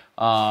here.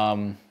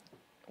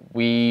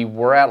 We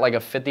were at like a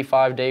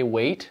 55-day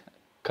wait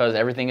because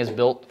everything is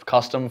built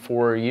custom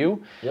for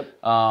you.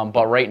 Yep.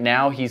 But right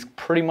now he's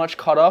pretty much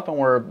caught up, and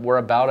we're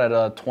about at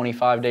a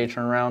 25-day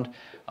turnaround.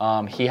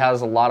 He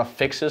has a lot of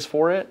fixes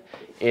for it.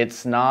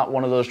 It's not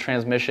one of those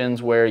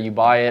transmissions where you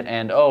buy it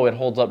and it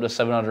holds up to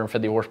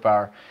 750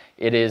 horsepower.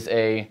 It is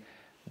a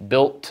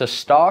built to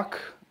stock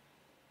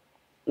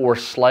or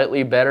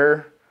slightly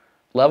better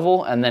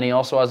level, and then he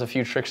also has a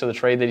few tricks of the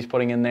trade that he's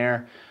putting in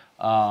there,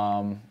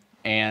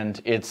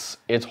 and it's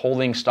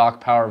holding stock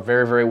power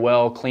very, very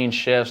well. Clean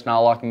shifts, not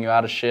locking you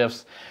out of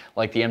shifts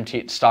like the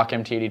stock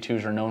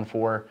MT82s are known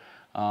for.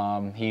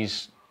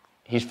 He's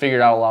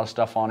figured out a lot of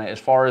stuff on it. As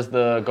far as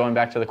going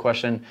back to the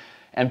question,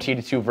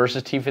 MT82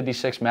 versus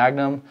T56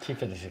 Magnum.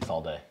 T56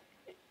 all day.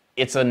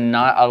 It's a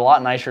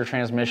lot nicer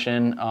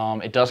transmission.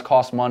 It does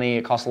cost money.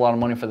 It costs a lot of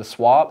money for the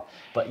swap.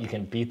 But you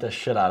can beat the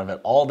shit out of it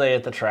all day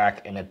at the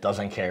track, and it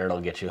doesn't care. It'll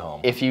get you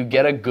home. If you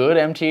get a good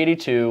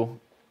MT82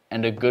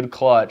 and a good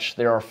clutch,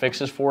 there are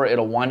fixes for it.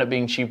 It'll wind up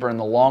being cheaper in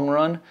the long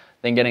run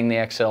than getting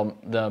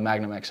the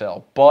Magnum XL.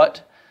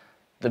 But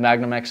the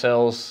Magnum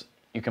XLs,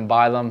 you can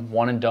buy them,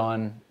 one and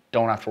done.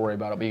 Don't have to worry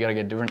about it. But you got to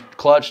get different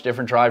clutch,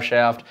 different drive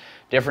shaft,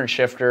 different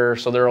shifter.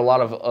 So there are a lot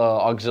of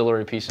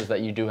auxiliary pieces that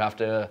you do have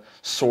to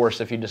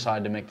source if you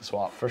decide to make the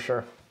swap. For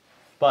sure.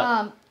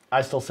 But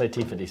I still say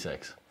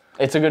T56.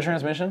 It's a good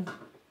transmission,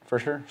 for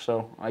sure.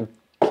 So I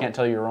can't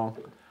tell you you're wrong.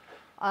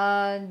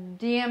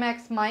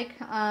 DMX Mike,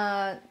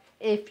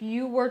 if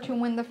you were to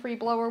win the free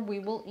blower, we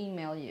will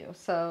email you.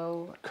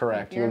 So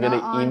correct. You'll get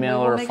an email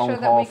or a phone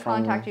call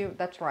from contact you.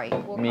 That's right.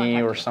 We'll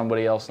me or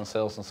somebody else in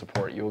sales and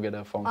support. You will get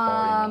a phone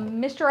call.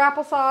 Mr.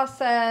 Applesauce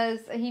says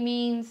he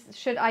means,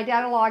 should I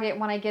data log it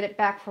when I get it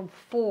back from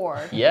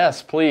Ford?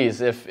 Yes, please.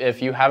 If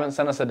you haven't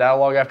sent us a data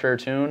log after a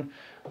tune,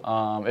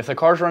 if the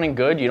car's running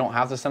good, you don't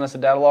have to send us a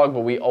data log, but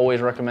we always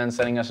recommend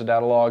sending us a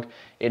data log.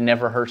 It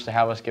never hurts to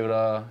have us give it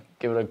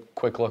a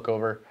quick look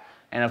over.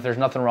 And if there's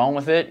nothing wrong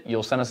with it,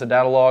 you'll send us a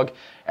data log.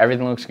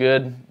 Everything looks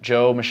good.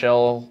 Joe,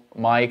 Michelle,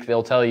 Mike,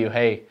 they'll tell you,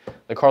 hey,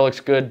 the car looks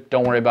good.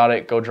 Don't worry about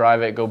it. Go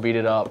drive it. Go beat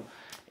it up.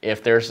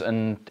 If there's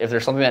something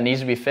that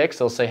needs to be fixed,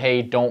 they'll say,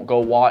 hey, don't go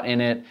watt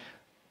in it.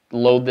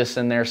 Load this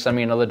in there. Send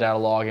me another data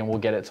log, and we'll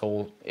get it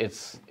till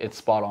it's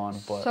spot on.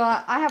 But so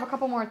I have a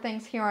couple more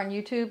things here on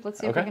YouTube. Let's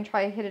see if we can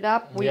try to hit it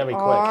up. We quick.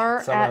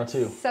 are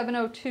 702. at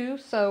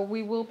 7:02, so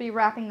we will be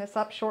wrapping this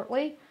up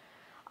shortly.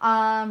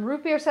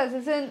 Root Beer says,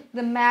 isn't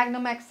the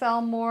Magnum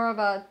XL more of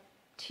a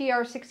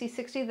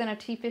TR6060 than a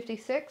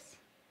T56?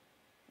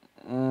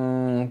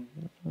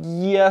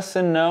 Yes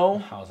and no.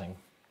 Housing.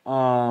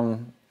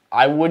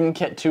 I wouldn't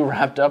get too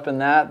wrapped up in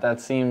that. That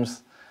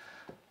seems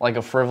like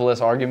a frivolous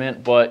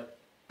argument, but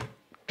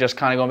just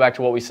kind of going back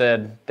to what we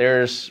said,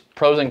 there's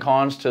pros and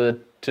cons to the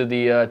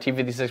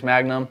T56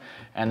 Magnum,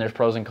 and there's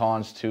pros and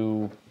cons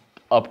to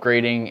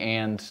upgrading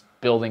and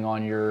building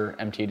on your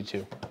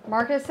MT82.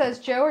 Marcus says,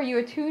 Joe, are you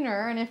a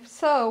tuner? And if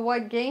so,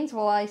 what gains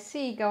will I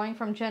see going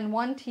from Gen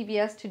 1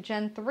 TBS to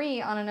Gen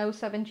 3 on an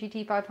 07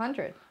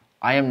 GT500?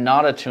 I am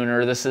not a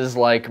tuner. This is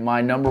like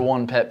my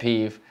 #1 pet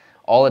peeve.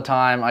 All the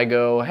time I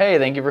go, hey,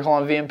 thank you for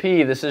calling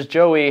VMP. This is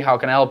Joey. How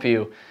can I help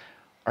you?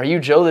 Are you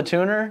Joe the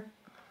tuner?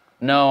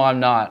 No, I'm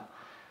not.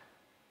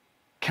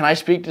 Can I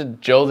speak to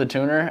Joe the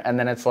tuner? And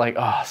then it's like,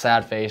 oh,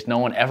 sad face. No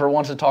one ever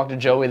wants to talk to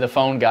Joey the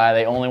phone guy.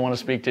 They only want to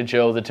speak to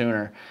Joe the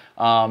tuner.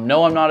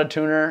 No, I'm not a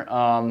tuner,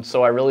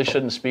 so I really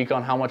shouldn't speak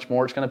on how much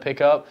more it's going to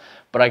pick up.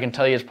 But I can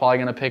tell you it's probably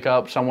going to pick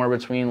up somewhere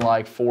between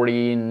like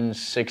 40 and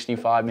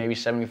 65, maybe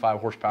 75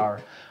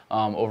 horsepower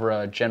over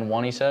a Gen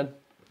 1, he said?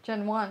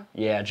 Gen 1.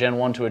 Yeah, Gen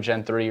 1 to a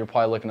Gen 3, you're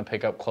probably looking to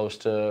pick up close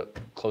to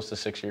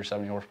 60 or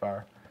 70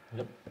 horsepower.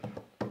 Yep.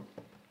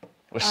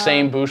 With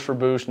same boost for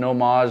boost, no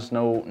mods,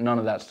 none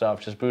of that stuff.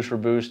 Just boost for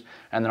boost,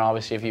 and then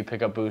obviously if you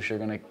pick up boost, you're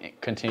going to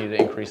continue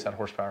to increase that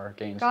horsepower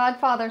gains.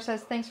 Godfather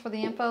says, thanks for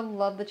the info.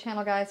 Love the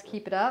channel, guys.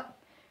 Keep it up.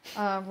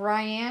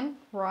 Ryan,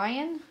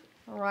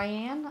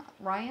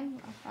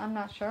 I'm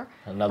not sure.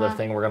 Another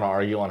thing we're going to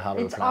argue on how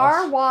to it's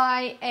pronounce.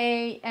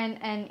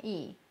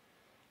 Ryanne.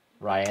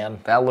 Ryan.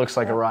 That looks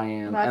like a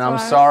Ryan. That's And I'm what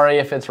I was- sorry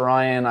if it's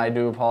Ryan. I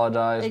do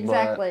apologize.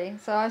 Exactly.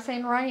 So I was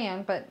saying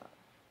Ryan, but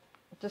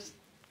just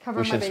cover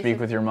We my should bases. speak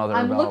with your mother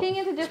I'm about looking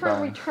into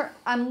different spelling.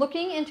 I'm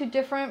looking into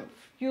different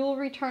fuel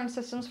return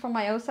systems for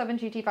my 07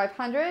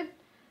 GT500.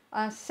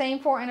 Same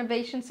for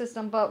innovation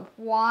system, but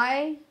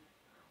why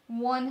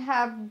one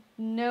have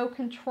no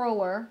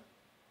controller?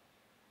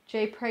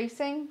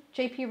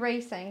 JP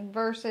Racing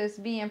versus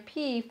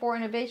VMP for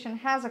innovation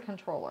has a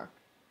controller.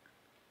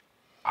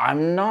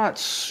 I'm not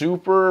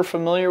super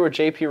familiar with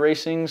JP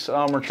Racing's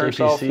return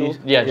style JPCs? fuels.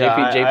 Yeah,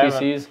 Yeah,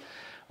 JPCs.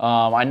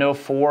 I know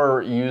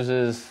 4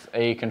 uses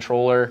a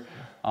controller,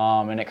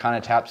 and it kind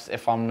of taps.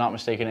 If I'm not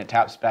mistaken, it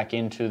taps back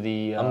into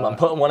the. I'm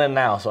putting one in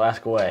now, so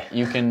ask away.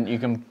 You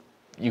can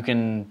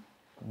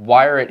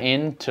wire it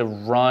in to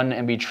run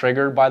and be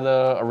triggered by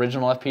the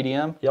original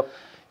FPDM. Yep.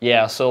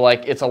 Yeah, so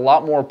like it's a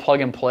lot more plug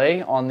and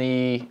play on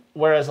the.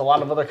 Whereas a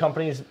lot of other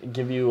companies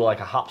give you like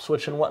a hop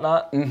switch and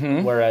whatnot,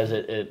 whereas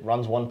it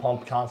runs one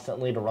pump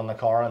constantly to run the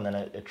car, and then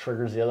it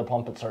triggers the other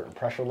pump at certain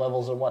pressure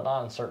levels and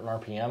whatnot and certain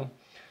RPM.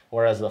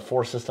 Whereas the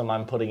 4 system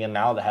I'm putting in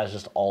now that has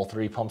just all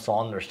 3 pumps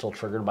on, they're still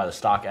triggered by the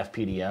stock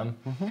FPDM.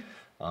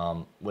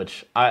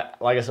 Which like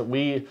I said,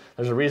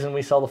 there's a reason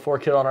we sell the 4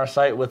 kit on our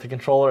site with the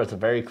controller. It's a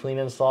very clean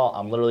install.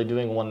 I'm literally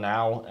doing one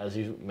now, as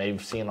you may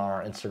have seen on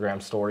our Instagram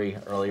story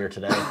earlier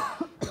today.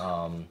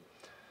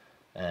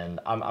 And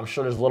I'm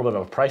sure there's a little bit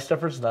of a price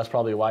difference, and that's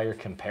probably why you're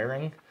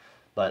comparing.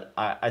 But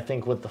I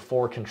think with the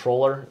 4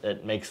 controller,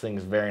 it makes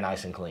things very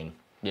nice and clean.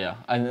 Yeah,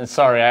 and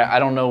sorry, I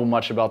don't know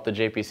much about the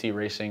JPC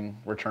Racing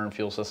return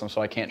fuel system,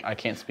 so I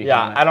can't speak.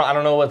 Yeah, on it. I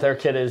don't know what their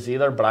kit is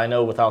either, but I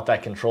know without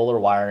that controller,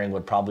 wiring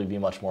would probably be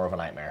much more of a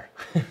nightmare.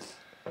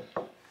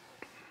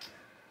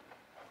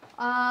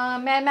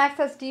 Mad Max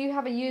says, do you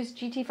have a used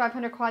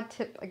GT500 quad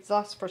tip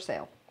exhaust for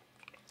sale?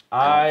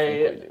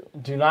 I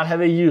do not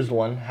have a used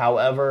one.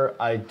 However,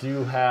 I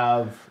do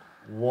have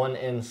one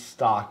in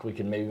stock we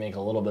can maybe make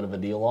a little bit of a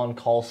deal on.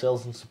 Call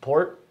sales and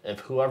support.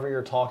 If whoever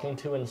you're talking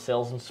to in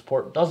sales and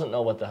support doesn't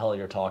know what the hell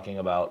you're talking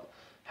about,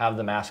 have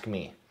them ask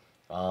me.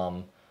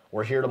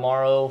 We're here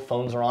tomorrow.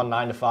 Phones are on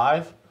 9 to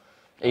 5.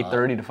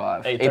 8:30 to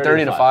 5. 8:30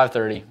 8:30 to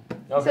 5:30.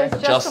 Okay.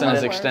 Says Justin is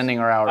Whittlers. extending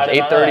our hours. I did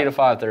not know 8:30 to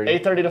that.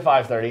 5:30. 8:30 to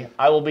 5:30.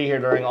 I will be here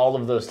during all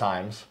of those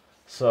times.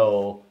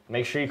 So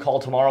make sure you call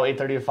tomorrow,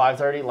 8:30 to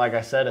 5:30. Like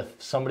I said, if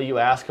somebody you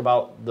ask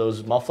about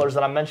those mufflers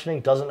that I'm mentioning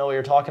doesn't know what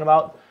you're talking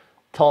about,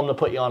 tell them to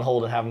put you on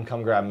hold and have them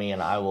come grab me,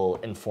 and I will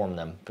inform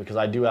them, because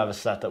I do have a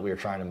set that we are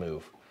trying to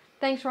move.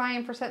 Thanks,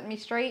 Ryan, for setting me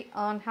straight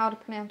on how to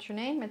pronounce your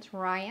name. It's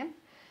Ryan.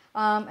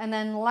 And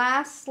then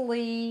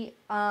lastly,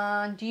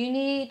 do you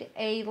need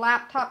a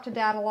laptop to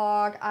data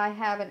log? I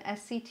have an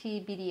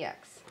SCT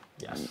BDX.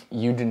 Yes.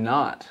 You do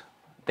not.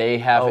 They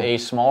have a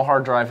small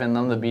hard drive in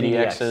them, the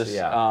BDXs.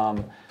 yeah.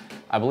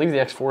 I believe the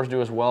X4s do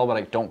as well,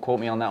 but don't quote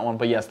me on that one.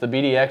 But yes, the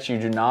BDX you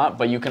do not,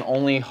 but you can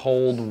only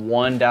hold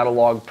 1 data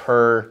log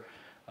per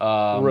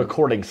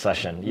Recording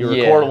session. You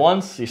yeah. record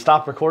once, you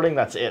stop recording,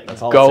 that's it.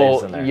 That's all it go.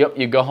 saves in there. Yep,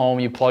 you go home,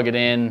 you plug it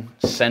in,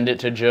 send it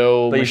to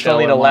Joe. But you Michelle,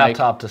 still need a or Mike.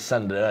 laptop to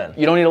send it in.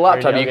 You don't need a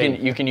laptop. Okay.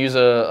 You can use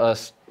a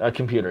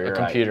computer. You're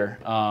right. computer.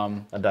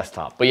 A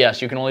desktop. But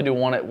yes, you can only do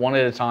one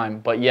at a time.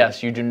 But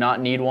yes, you do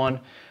not need one.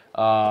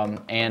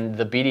 And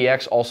the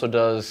BDX also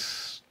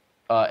does.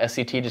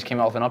 SCT just came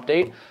out with an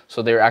update,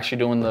 so they're actually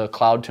doing the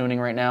cloud tuning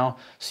right now.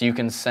 So you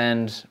can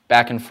send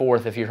back and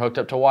forth if you're hooked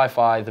up to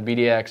Wi-Fi. The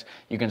BDX,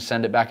 you can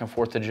send it back and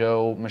forth to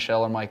Joe,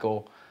 Michelle, or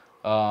Michael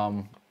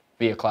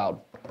via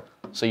cloud.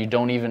 So you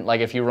don't even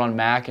if you run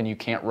Mac and you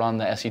can't run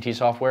the SCT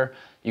software,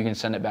 you can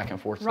send it back and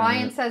forth. to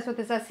Ryan them. says with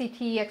his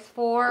SCT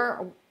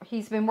X4,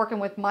 he's been working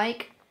with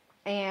Mike,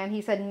 and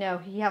he said no,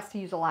 he has to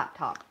use a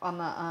laptop on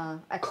the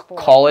X4.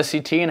 Call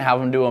SCT and have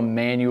them do a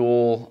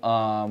manual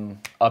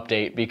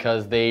update,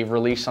 because they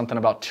released something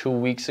about 2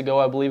 weeks ago,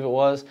 I believe it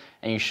was,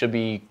 and you should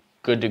be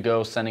good to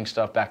go sending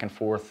stuff back and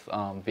forth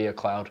via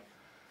cloud.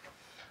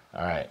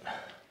 All right.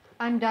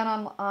 I'm done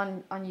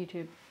on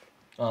YouTube.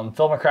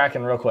 Phil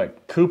McCracken, real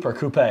quick. Coupe or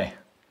coupe?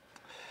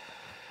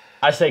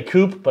 I say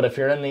coupe, but if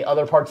you're in the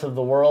other parts of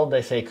the world,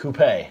 they say coupe.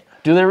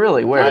 Do they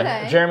really? Where?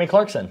 Okay. Jeremy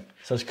Clarkson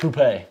says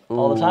coupe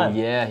all the time.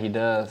 Yeah, he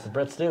does. The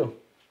Brits do.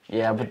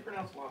 Yeah, They but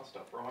pronounce a lot of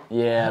stuff wrong.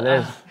 yeah,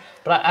 there's.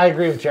 But I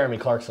agree with Jeremy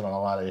Clarkson on a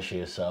lot of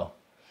issues, so.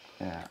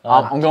 Yeah,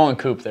 I'm going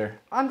coupe there.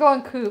 I'm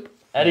going coupe.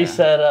 Eddie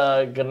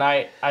said good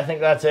night. I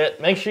think that's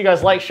it. Make sure you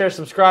guys like, share,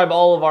 subscribe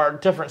all of our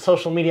different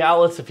social media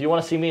outlets. If you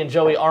want to see me and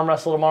Joey arm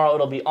wrestle tomorrow,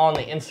 it'll be on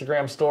the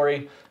Instagram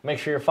story. Make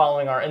sure you're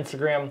following our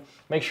Instagram.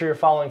 Make sure you're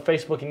following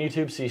Facebook and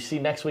YouTube so you see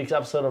next week's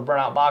episode of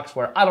Burnout Box,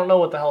 where I don't know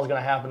what the hell is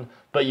going to happen,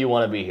 but you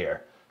want to be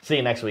here. See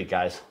you next week,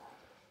 guys.